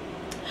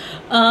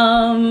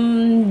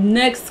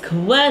 Next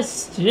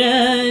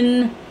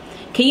question.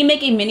 Can you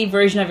make a mini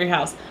version of your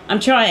house?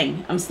 I'm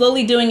trying. I'm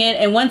slowly doing it.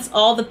 And once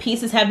all the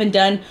pieces have been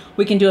done,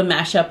 we can do a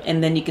mashup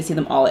and then you can see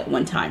them all at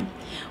one time.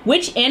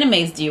 Which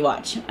animes do you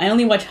watch? I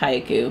only watch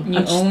Haiku.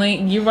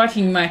 You're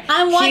watching My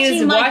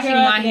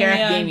Hero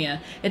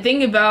Academia. The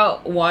thing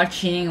about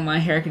watching My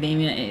Hero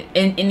Academia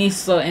in any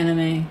slow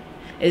anime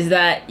is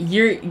that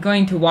you're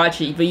going to watch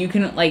it, but you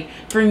can, like,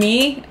 for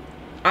me,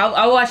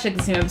 I'll watch like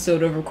the same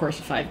episode over the course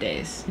of 5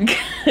 days because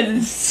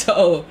it's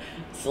so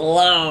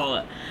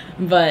slow.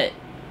 But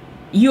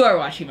you are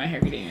watching My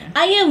Hero Academia.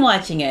 I am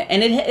watching it,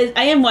 and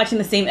I am watching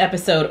the same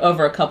episode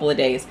over a couple of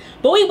days.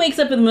 Bowie wakes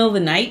up in the middle of the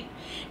night,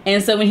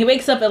 and so when he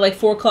wakes up at like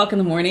 4 o'clock in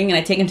the morning, and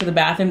I take him to the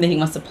bathroom, then he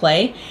wants to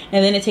play,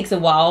 and then it takes a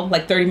while,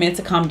 like 30 minutes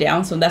to calm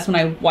down. So that's when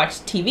I watch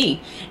TV,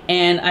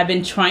 and I've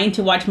been trying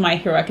to watch My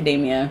Hero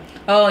Academia.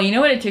 Oh, you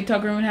know what a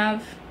TikTok room would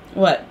have?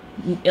 What?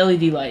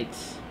 LED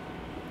lights.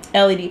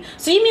 LED.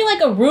 So you mean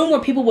like a room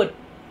where people would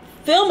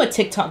film a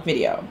TikTok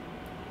video?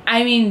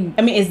 I mean,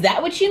 is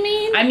that what you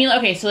mean? I mean,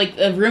 okay, so like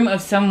a room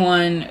of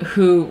someone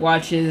who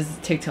watches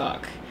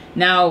TikTok.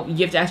 Now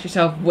you have to ask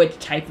yourself, what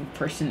type of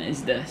person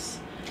is this?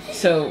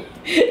 So,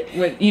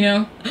 what, you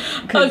know?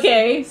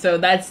 Okay. So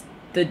that's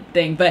the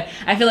thing. But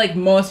I feel like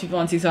most people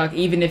on TikTok,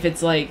 even if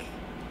it's like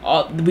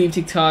all the Weave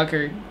TikTok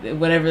or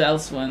whatever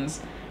else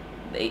ones,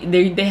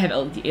 they have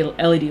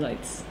LED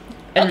lights.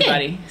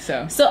 Everybody.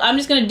 Okay. So I'm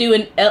just gonna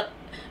do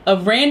a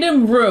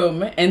random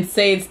room and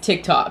say it's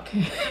TikTok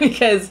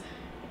because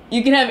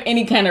you can have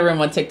any kind of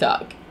room on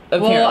TikTok.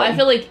 Apparently. Well, I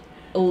feel like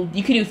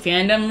you could do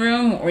fandom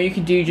room or you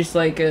could do just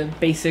like a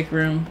basic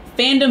room.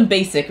 Fandom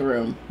basic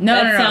room. No,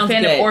 sounds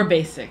fandom good. Or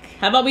basic.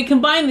 How about we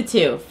combine the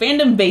two?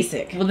 Fandom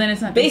basic. Well, then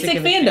it's not basic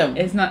fandom.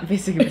 It's not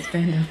basic if it's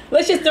fandom.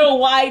 Let's just throw a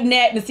wide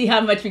net and see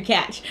how much we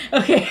catch.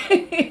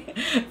 Okay.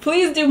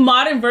 Please do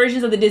modern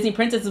versions of the Disney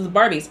princesses with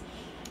Barbies.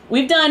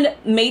 We've done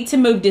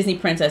made-to-move Disney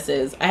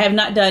princesses. I have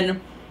not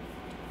done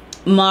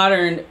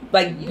modern,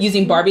 like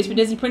using Barbies for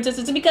Disney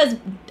princesses, because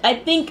I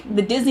think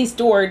the Disney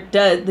store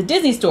does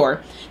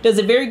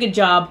a very good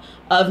job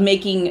of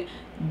making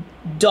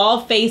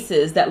doll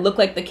faces that look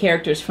like the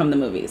characters from the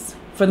movies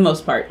for the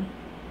most part.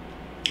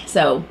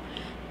 So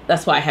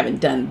that's why I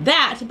haven't done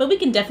that, but we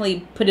can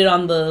definitely put it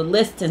on the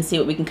list and see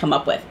what we can come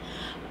up with.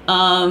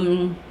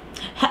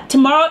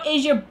 Tomorrow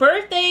is your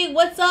birthday.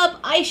 What's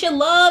up, Aisha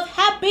Love?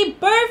 Happy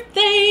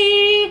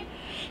birthday!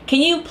 Can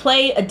you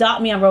play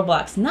Adopt Me on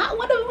Roblox? Not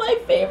one of my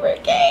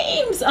favorite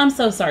games. I'm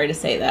so sorry to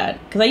say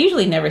that, because I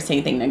usually never say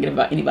anything negative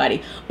about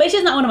anybody, but it's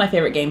just not one of my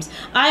favorite games.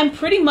 I'm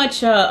pretty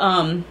much,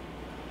 I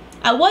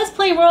was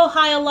playing Royal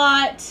High a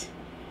lot,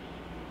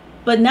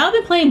 but now I've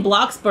been playing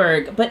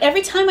Bloxburg, but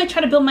every time I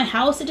try to build my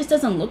house, it just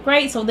doesn't look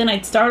right, so then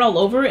I start all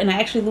over and I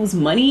actually lose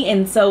money,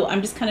 and so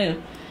I'm just kind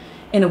of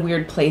in a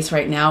weird place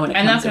right now when it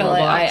comes to Roblox. I'm not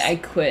gonna lie, I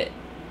quit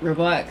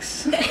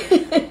Roblox.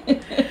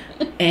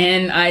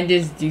 And I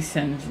just do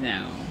Sims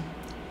now.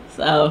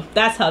 So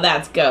that's how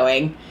that's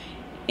going.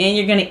 And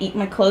you're gonna eat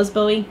my clothes,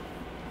 Bowie?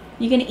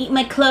 You're gonna eat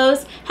my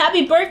clothes?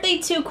 Happy birthday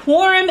to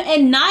Quorum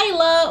and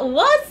Nyla.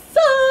 What's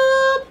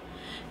up?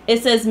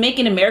 It says make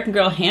an American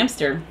Girl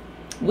hamster.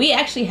 we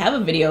actually have a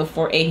video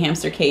for a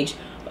hamster cage,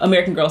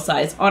 American Girl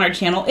size, on our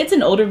channel. It's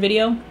an older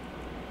video,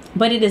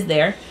 but it is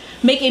there.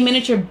 Make a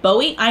miniature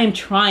Bowie. I am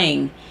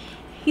trying.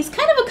 He's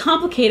kind of a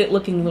complicated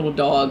looking little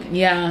dog.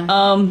 Yeah.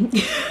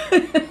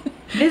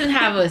 He doesn't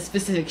have a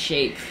specific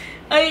shape.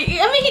 I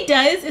mean, he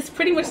does. It's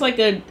pretty much like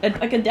a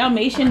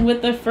Dalmatian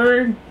with a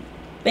fur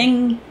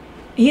thing.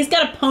 He's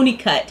got a pony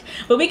cut,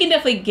 but we can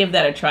definitely give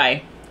that a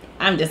try.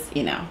 I'm just,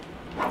 you know,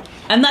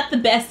 I'm not the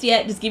best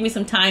yet. Just give me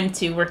some time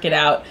to work it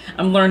out.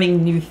 I'm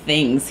learning new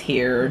things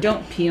here.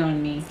 Don't pee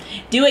on me.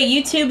 Do a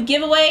YouTube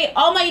giveaway.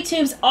 All my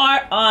YouTubes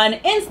are on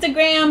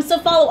Instagram, so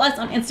follow us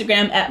on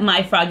Instagram at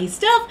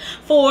MyFroggyStuff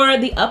for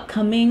the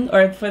upcoming,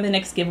 or for the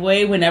next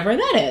giveaway, whenever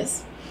that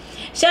is.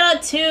 Shout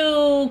out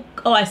to,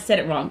 oh, I said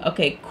it wrong.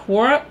 Okay,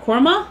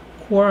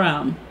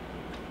 Quorum.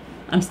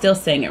 I'm still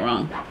saying it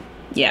wrong.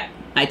 Yeah,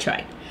 I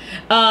tried.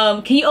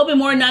 Can you open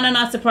more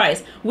Na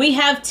surprise? We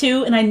have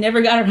 2, and I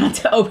never got around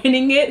to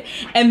opening it.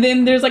 And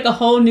then there's like a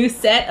whole new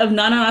set of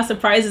Na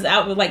surprises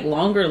out with like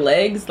longer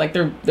legs, like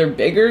they're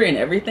bigger and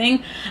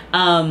everything.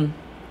 I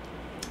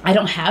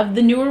don't have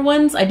the newer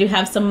ones. I do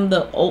have some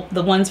of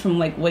the ones from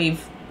like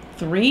wave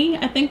 3,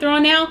 I think they're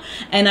on now,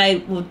 and I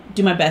will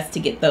do my best to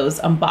get those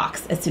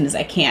unboxed as soon as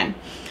I can.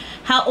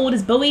 How old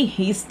is Bowie?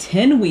 He's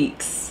 10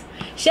 weeks.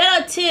 Shout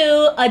out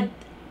to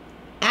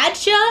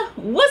Adja.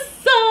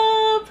 What's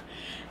up?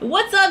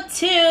 What's up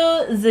to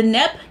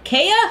Zenep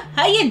Kea?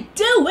 How you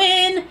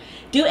doing?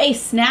 Do a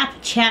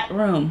Snapchat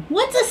room.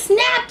 What's a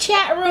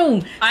Snapchat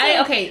room?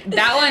 Okay,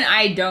 that one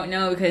I don't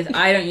know because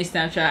I don't use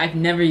Snapchat. I've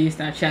never used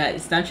Snapchat.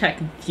 Snapchat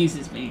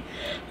confuses me,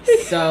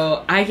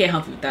 so I can't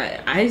help you with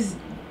that.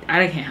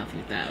 I can't help you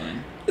with that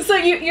one. So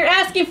you're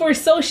asking for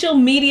social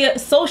media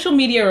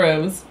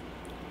rooms,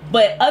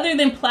 but other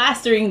than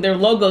plastering their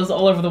logos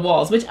all over the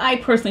walls, which I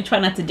personally try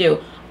not to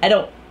do. I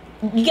don't.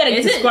 You gotta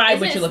describe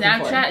what you're looking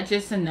for. Isn't Snapchat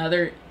just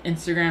another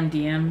Instagram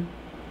DM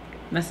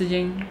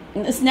messaging?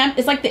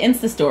 It's like the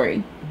Insta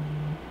story.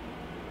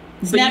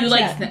 But you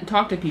like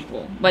talk to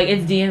people. Like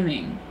it's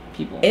DMing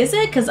people. Is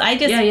it? Because I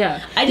just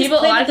I just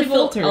play with the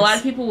filters. A lot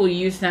of people will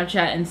use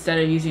Snapchat instead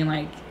of using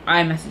like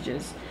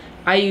iMessages.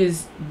 I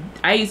use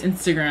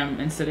Instagram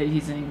instead of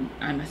using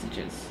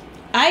iMessages.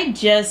 I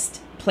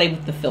just play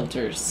with the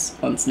filters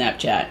on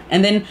Snapchat,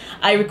 and then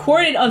I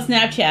record it on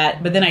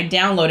Snapchat, but then I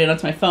download it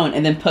onto my phone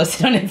and then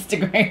post it on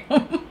Instagram.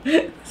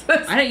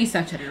 I don't use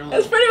Snapchat at all.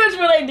 That's pretty much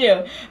what I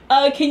do.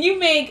 Can you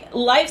make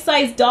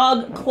life-size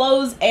dog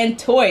clothes and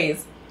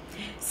toys?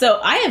 So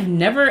I have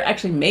never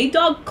actually made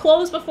dog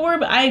clothes before,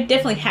 but I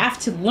definitely have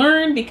to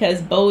learn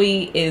because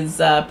Bowie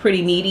is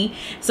pretty needy.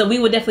 So we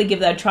would definitely give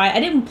that a try. I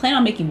didn't plan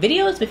on making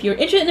videos, but if you're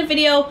interested in a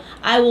video,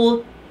 I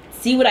will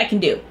see what I can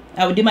do.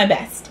 I would do my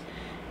best.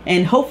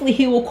 And hopefully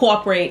he will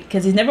cooperate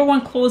because he's never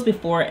worn clothes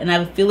before, and I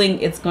have a feeling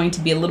it's going to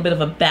be a little bit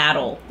of a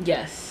battle.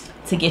 Yes.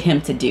 To get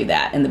him to do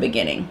that in the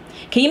beginning.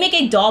 Can you make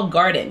a dog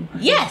garden?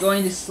 Yes. He's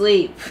going to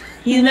sleep.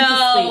 He's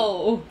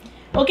no.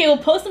 Okay, we'll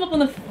post him up on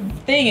the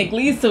thing at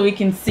least so we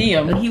can see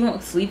him. But he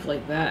won't sleep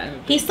like that.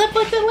 He slept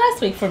like that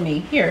last week for me.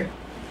 Here.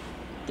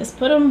 Just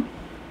put him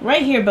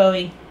right here,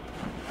 Bowie.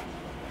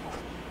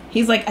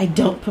 He's like, I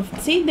don't...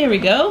 See, there we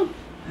go.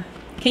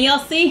 Can y'all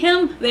see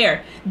him?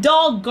 There.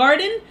 Dog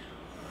garden.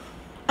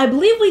 I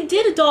believe we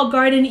did a dog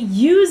garden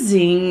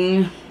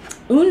using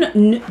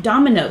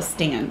domino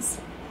stands.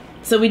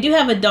 So we do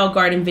have a dog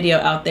garden video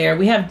out there.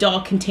 We have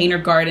dog container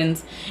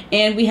gardens,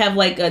 and we have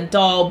like a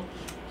dog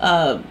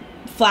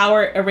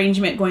flower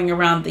arrangement going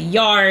around the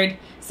yard.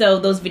 So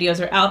those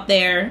videos are out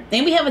there.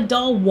 Then we have a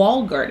doll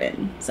wall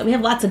garden. So we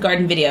have lots of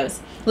garden videos.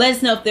 Let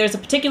us know if there's a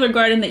particular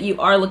garden that you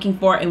are looking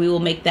for, and we will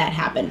make that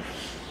happen.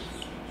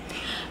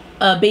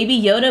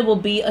 Baby Yoda will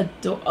be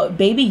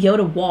Baby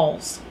Yoda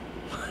walls.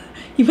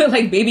 You put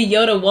like Baby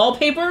Yoda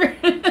wallpaper?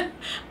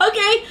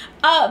 Okay,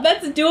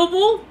 that's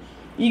doable.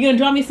 You gonna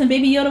draw me some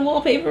Baby Yoda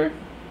wallpaper?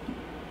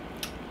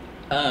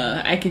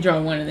 I could draw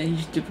one and then you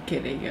just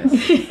duplicate it, I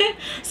guess.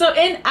 So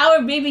in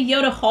our Baby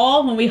Yoda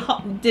haul, when we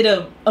did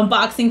a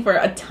unboxing for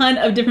a ton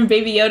of different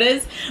Baby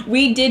Yodas,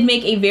 we did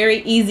make a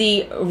very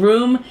easy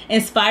room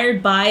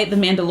inspired by The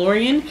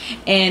Mandalorian,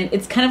 and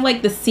it's kind of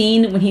like the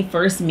scene when he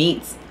first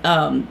meets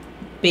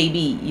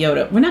Baby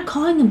Yoda. We're not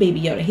calling him Baby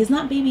Yoda. He's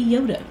not Baby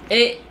Yoda.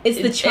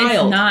 It's the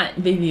child. It's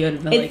not Baby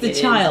Yoda. It's the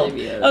child.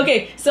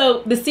 Okay,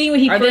 so the scene when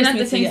he first meets... Are they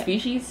not the same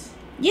species?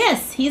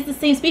 Yes, he's the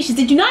same species.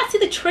 Did you not see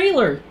the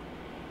trailer?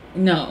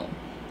 No.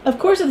 Of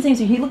course they're the same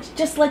species. He looks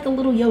just like a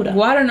little Yoda.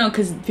 Well, I don't know,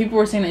 because people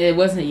were saying that it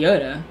wasn't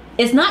Yoda.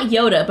 It's not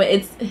Yoda, but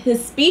it's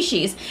his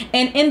species.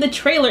 And in the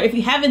trailer, if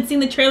you haven't seen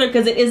the trailer,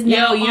 because it is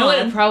now you know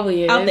what it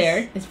probably is? Out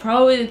there. It's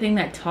probably the thing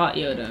that taught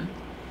Yoda.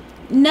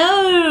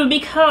 No,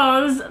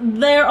 because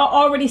there are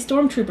already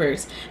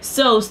stormtroopers.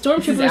 So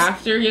stormtroopers... This is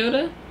after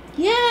Yoda?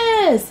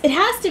 Yes, it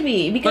has to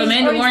be. Because but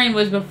Mandalorian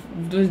was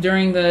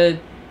during the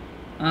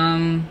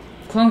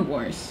Clone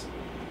Wars.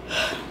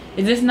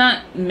 Is this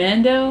not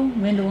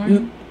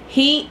Mandalorian?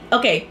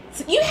 Okay,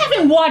 so you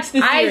haven't watched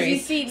the series. You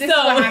see, this is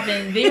what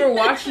happened. They were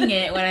watching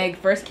it when I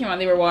first came out.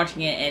 They were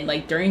watching it, and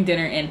like during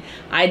dinner, and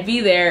I'd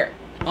be there,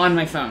 on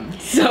my phone.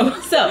 So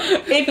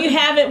if you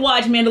haven't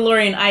watched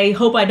Mandalorian, I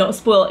hope I don't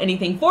spoil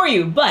anything for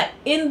you. But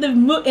in the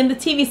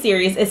TV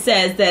series, it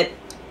says that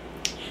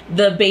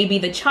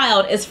the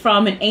child, is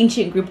from an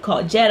ancient group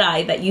called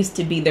Jedi that used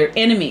to be their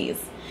enemies,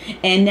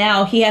 and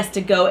now he has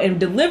to go and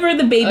deliver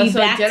the baby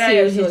back to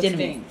his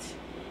enemies.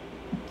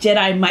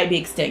 Jedi might be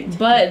extinct.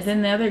 But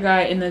then the other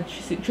guy in the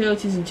trailer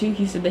season 2,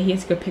 he said that he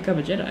has to go pick up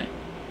a Jedi.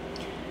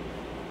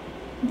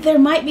 There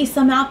might be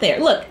some out there.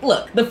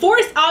 Look, the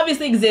Force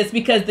obviously exists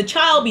because the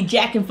child be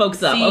jacking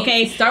folks up,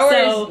 okay? Star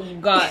Wars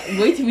got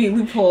way too many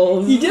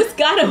loopholes. You just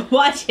gotta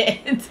watch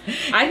it.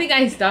 I think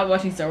I stopped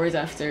watching Star Wars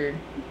after...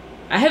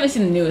 I haven't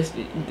seen the newest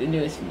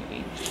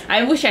movie.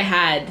 I wish I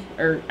had,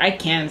 or I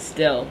can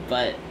still,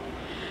 but...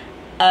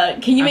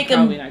 can you make a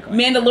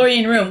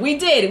Mandalorian room? We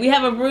did. We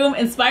have a room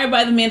inspired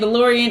by the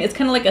Mandalorian. It's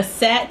kind of like a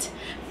set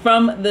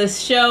from the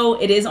show.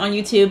 It is on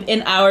YouTube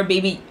in our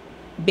Baby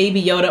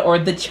Yoda or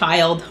the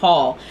Child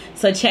Hall.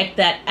 So check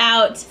that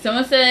out.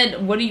 Someone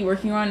said, what are you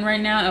working on right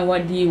now and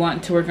what do you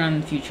want to work on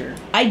in the future?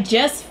 I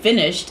just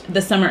finished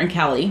the Summer in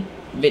Cali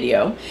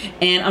video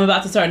and I'm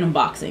about to start an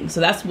unboxing. So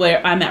that's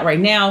where I'm at right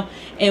now.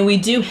 And we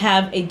do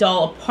have a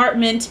doll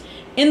apartment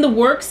in the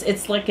works.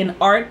 It's like an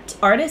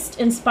artist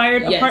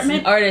inspired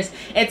apartment. Artist.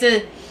 It's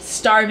a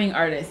starving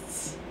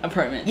artist's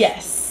apartment.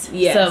 Yes.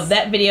 So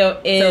that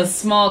video is... So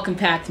small,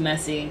 compact,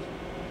 messy.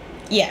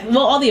 Yeah, well,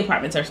 all the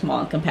apartments are small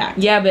and compact.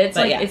 Yeah, but it's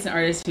it's an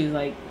artist who's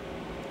like,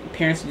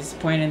 parents are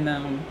disappointed in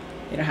them.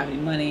 They don't have any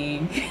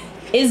money.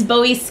 Is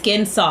Bowie's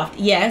skin soft?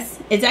 Yes.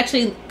 It's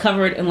actually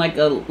covered in like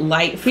a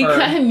light fur. We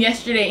cut him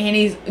yesterday, and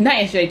he's... Not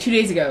yesterday, 2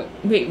 days ago.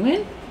 Wait,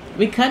 when?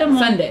 We cut him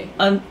Sunday.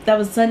 That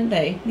was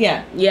Sunday.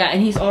 Yeah. Yeah,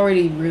 and he's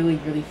already really,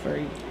 really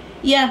furry.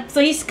 Yeah,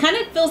 so he's kind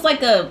of feels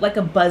like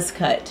a buzz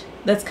cut.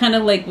 That's kind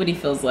of like what he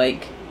feels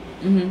like.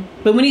 Mm-hmm.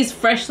 But when he's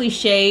freshly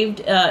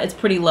shaved, it's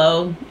pretty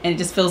low, and it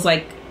just feels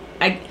like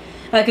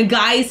a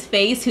guy's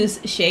face who's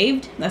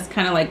shaved. That's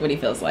kind of like what he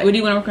feels like. What do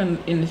you want to work on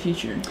in the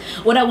future?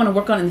 What I want to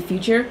work on in the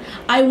future?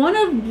 I want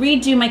to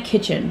redo my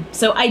kitchen.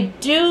 So I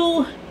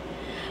do,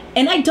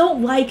 and I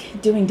don't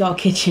like doing doll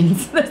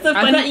kitchens. That's the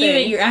funny thing. I thought you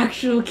meant your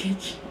actual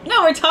kitchen.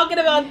 No, we're talking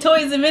about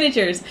toys and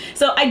miniatures.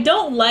 So I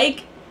don't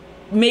like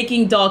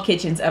making doll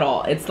kitchens at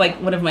all. It's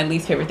like one of my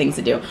least favorite things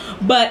to do.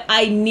 But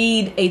I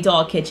need a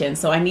doll kitchen,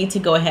 so I need to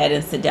go ahead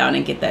and sit down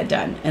and get that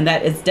done. And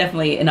that is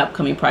definitely an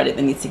upcoming project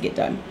that needs to get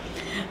done.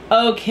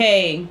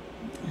 Okay.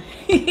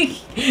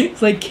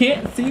 It's like,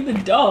 can't see the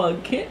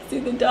dog. Can't see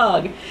the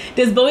dog.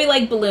 Does Bowie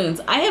like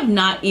balloons? I have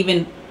not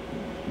even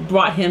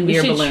brought him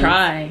near balloons. We should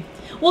try.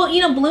 Well,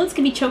 you know, balloons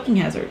can be choking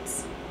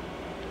hazards.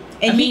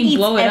 And he eats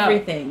blow it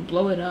everything. Up.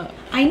 Blow it up.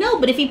 I know,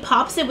 but if he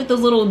pops it with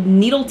those little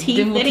needle teeth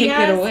then we'll that he has,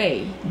 take it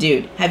away.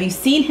 Dude, have you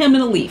seen him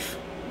in a leaf?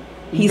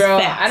 He's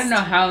fast. I don't know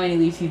how many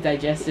leaves he's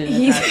digested in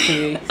the past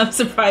 2 weeks. I'm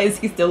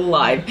surprised he's still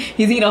alive.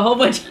 He's eating a whole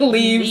bunch of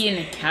leaves. He's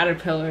eating a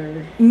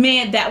caterpillar.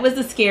 Man, that was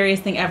the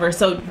scariest thing ever.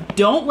 So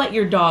don't let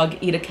your dog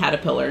eat a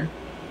caterpillar.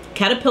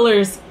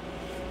 Caterpillars,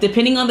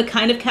 depending on the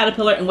kind of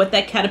caterpillar and what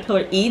that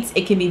caterpillar eats,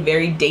 it can be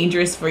very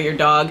dangerous for your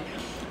dog.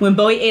 When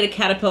Bowie ate a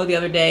caterpillar the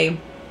other day,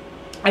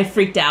 I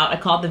freaked out. I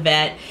called the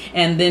vet,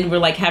 and then we're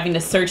like having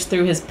to search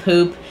through his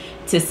poop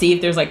to see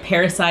if there's like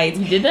parasites.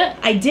 You did that?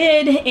 I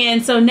did,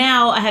 and so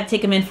now I have to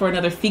take him in for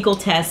another fecal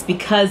test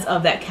because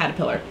of that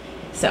caterpillar.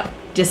 So,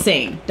 just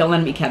saying, don't let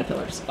him eat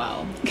caterpillars.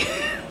 Wow.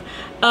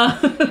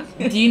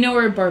 Do you know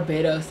where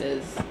Barbados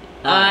is?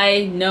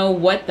 I know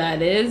what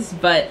that is,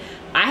 but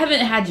I haven't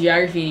had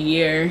geography in a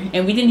year,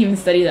 and we didn't even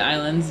study the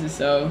islands,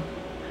 so...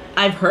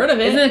 I've heard of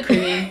it. Isn't it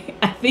Caribbean?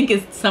 I think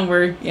it's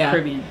somewhere, yeah.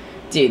 Caribbean.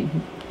 Dude.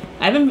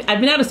 I've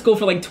been out of school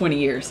for like 20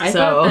 years, I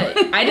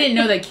didn't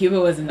know that Cuba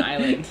was an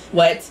island.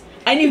 What?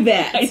 I knew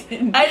that. I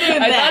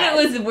thought it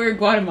was where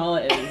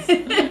Guatemala is.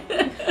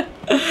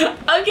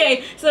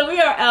 Okay, so we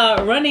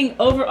are running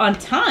over on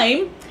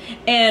time.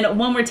 And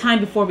one more time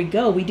before we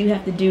go, we do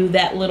have to do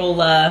that little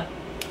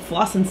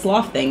floss and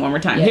sloth thing one more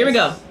time. Yes. Here we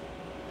go.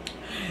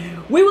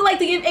 We would like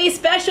to give a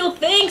special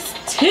thanks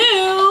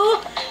to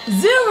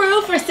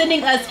Zuru for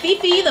sending us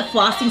FiFi the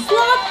Flossing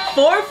Sloth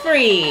for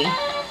free.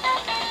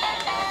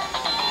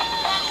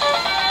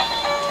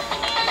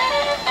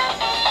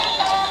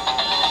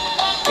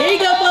 There you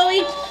go,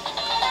 Bowie.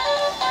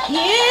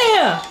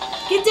 Yeah.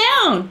 Get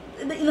down.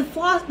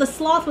 The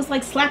sloth was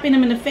like slapping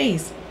him in the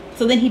face.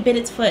 So then he bit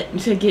its foot. You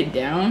said get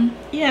down?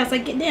 Yeah, it's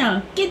like get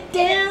down. Get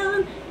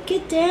down.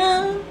 Get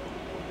down.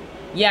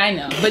 Yeah, I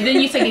know. But then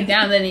you said get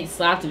down, then he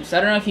slapped him. So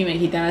I don't know if you meant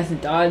get down as in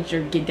dodge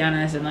or get down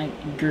as in like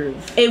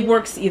groove. It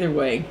works either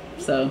way.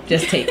 So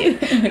just take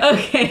it.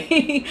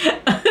 Okay.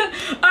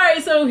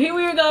 Alright, so here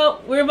we go.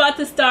 We're about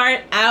to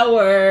start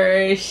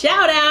our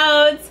shout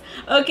outs.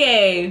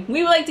 Okay,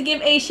 we would like to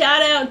give a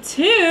shout out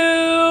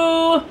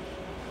to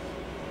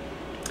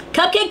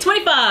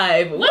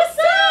Cupcake25. What's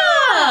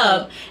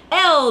up?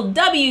 LGW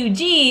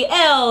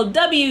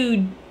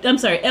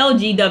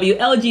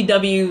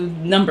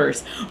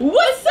numbers.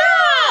 What's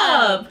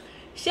up?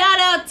 Shout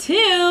out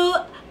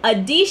to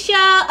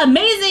Adisha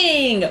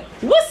Amazing.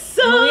 What's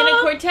up? Melina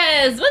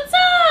Cortez, what's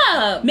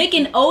up? Make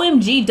an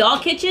OMG doll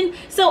kitchen.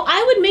 So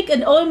I would make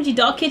an OMG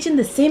doll kitchen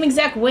the same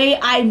exact way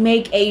I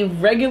make a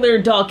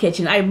regular doll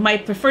kitchen. My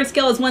preferred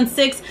scale is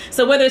 1/6.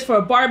 So whether it's for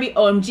a Barbie,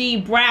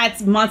 OMG,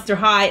 Bratz, Monster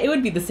High, it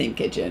would be the same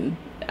kitchen.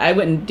 I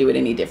wouldn't do it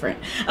any different.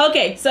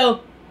 Okay,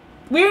 so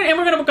we're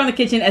gonna work on the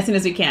kitchen as soon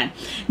as we can.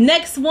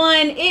 Next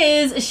one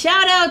is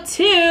shout out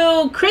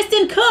to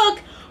Kristen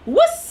Cook.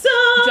 What's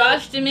up?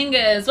 Josh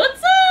Dominguez,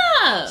 what's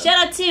up?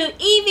 Shout out to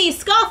Evie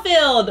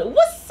Schofield.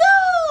 What's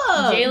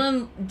up?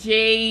 Jalen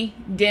J.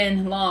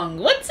 Den Long,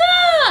 what's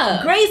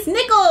up? Grace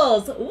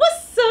Nichols.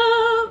 What's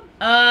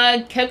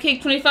up?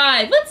 Cupcake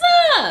 25, what's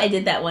up? I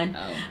did that one.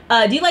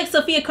 Oh. Do you like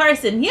Sophia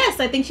Carson? Yes,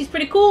 I think she's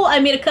pretty cool. I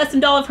made a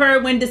custom doll of her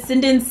when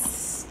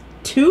Descendants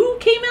 2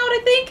 came out,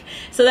 I think.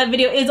 So that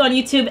video is on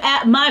YouTube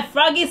at My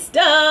Froggy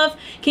Stuff.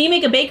 Can you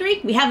make a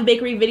bakery? We have a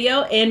bakery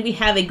video and we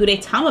have a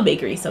Gudetama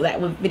bakery. So that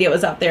video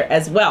is out there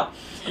as well.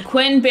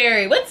 Quinn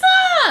Berry, what's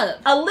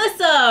up?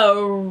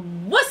 Alyssa,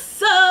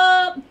 what's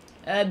up?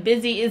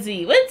 Busy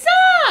Izzy, what's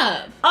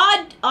up?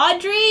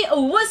 Audrey,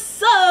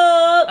 what's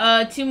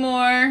up? Two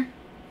more.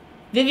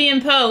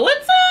 Vivian Poe,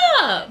 what's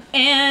up?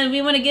 And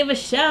we want to give a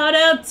shout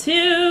out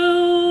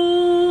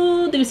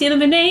to, do we see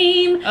another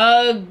name?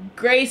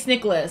 Grace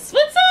Nicholas,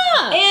 what's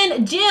up?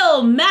 And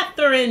Jill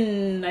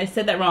Matherin, I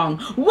said that wrong.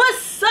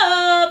 What's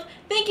up?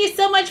 Thank you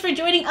so much for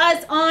joining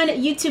us on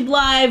YouTube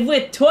Live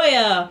with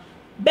Toya,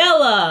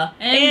 Bella,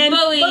 and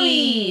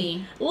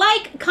Bowie.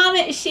 Like,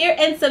 comment, share,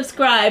 and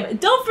subscribe.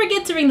 Don't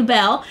forget to ring the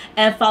bell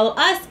and follow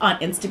us on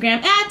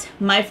Instagram at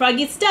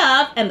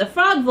MyFroggyStuff and The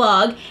Frog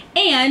Vlog,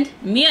 and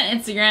me on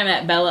Instagram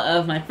at Bella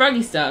of My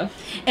Froggy Stuff.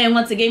 And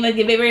once again, I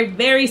give a very,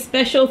 very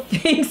special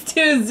thanks to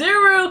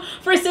Zuru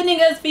for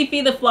sending us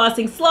FiFi the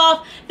Flossing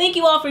Sloth. Thank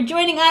you all for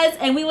joining us,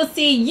 and we will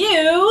see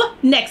you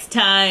next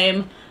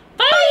time.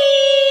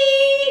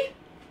 Bye!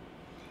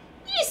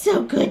 You're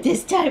so good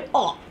this time.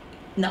 Oh,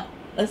 no.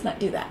 Let's not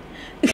do that.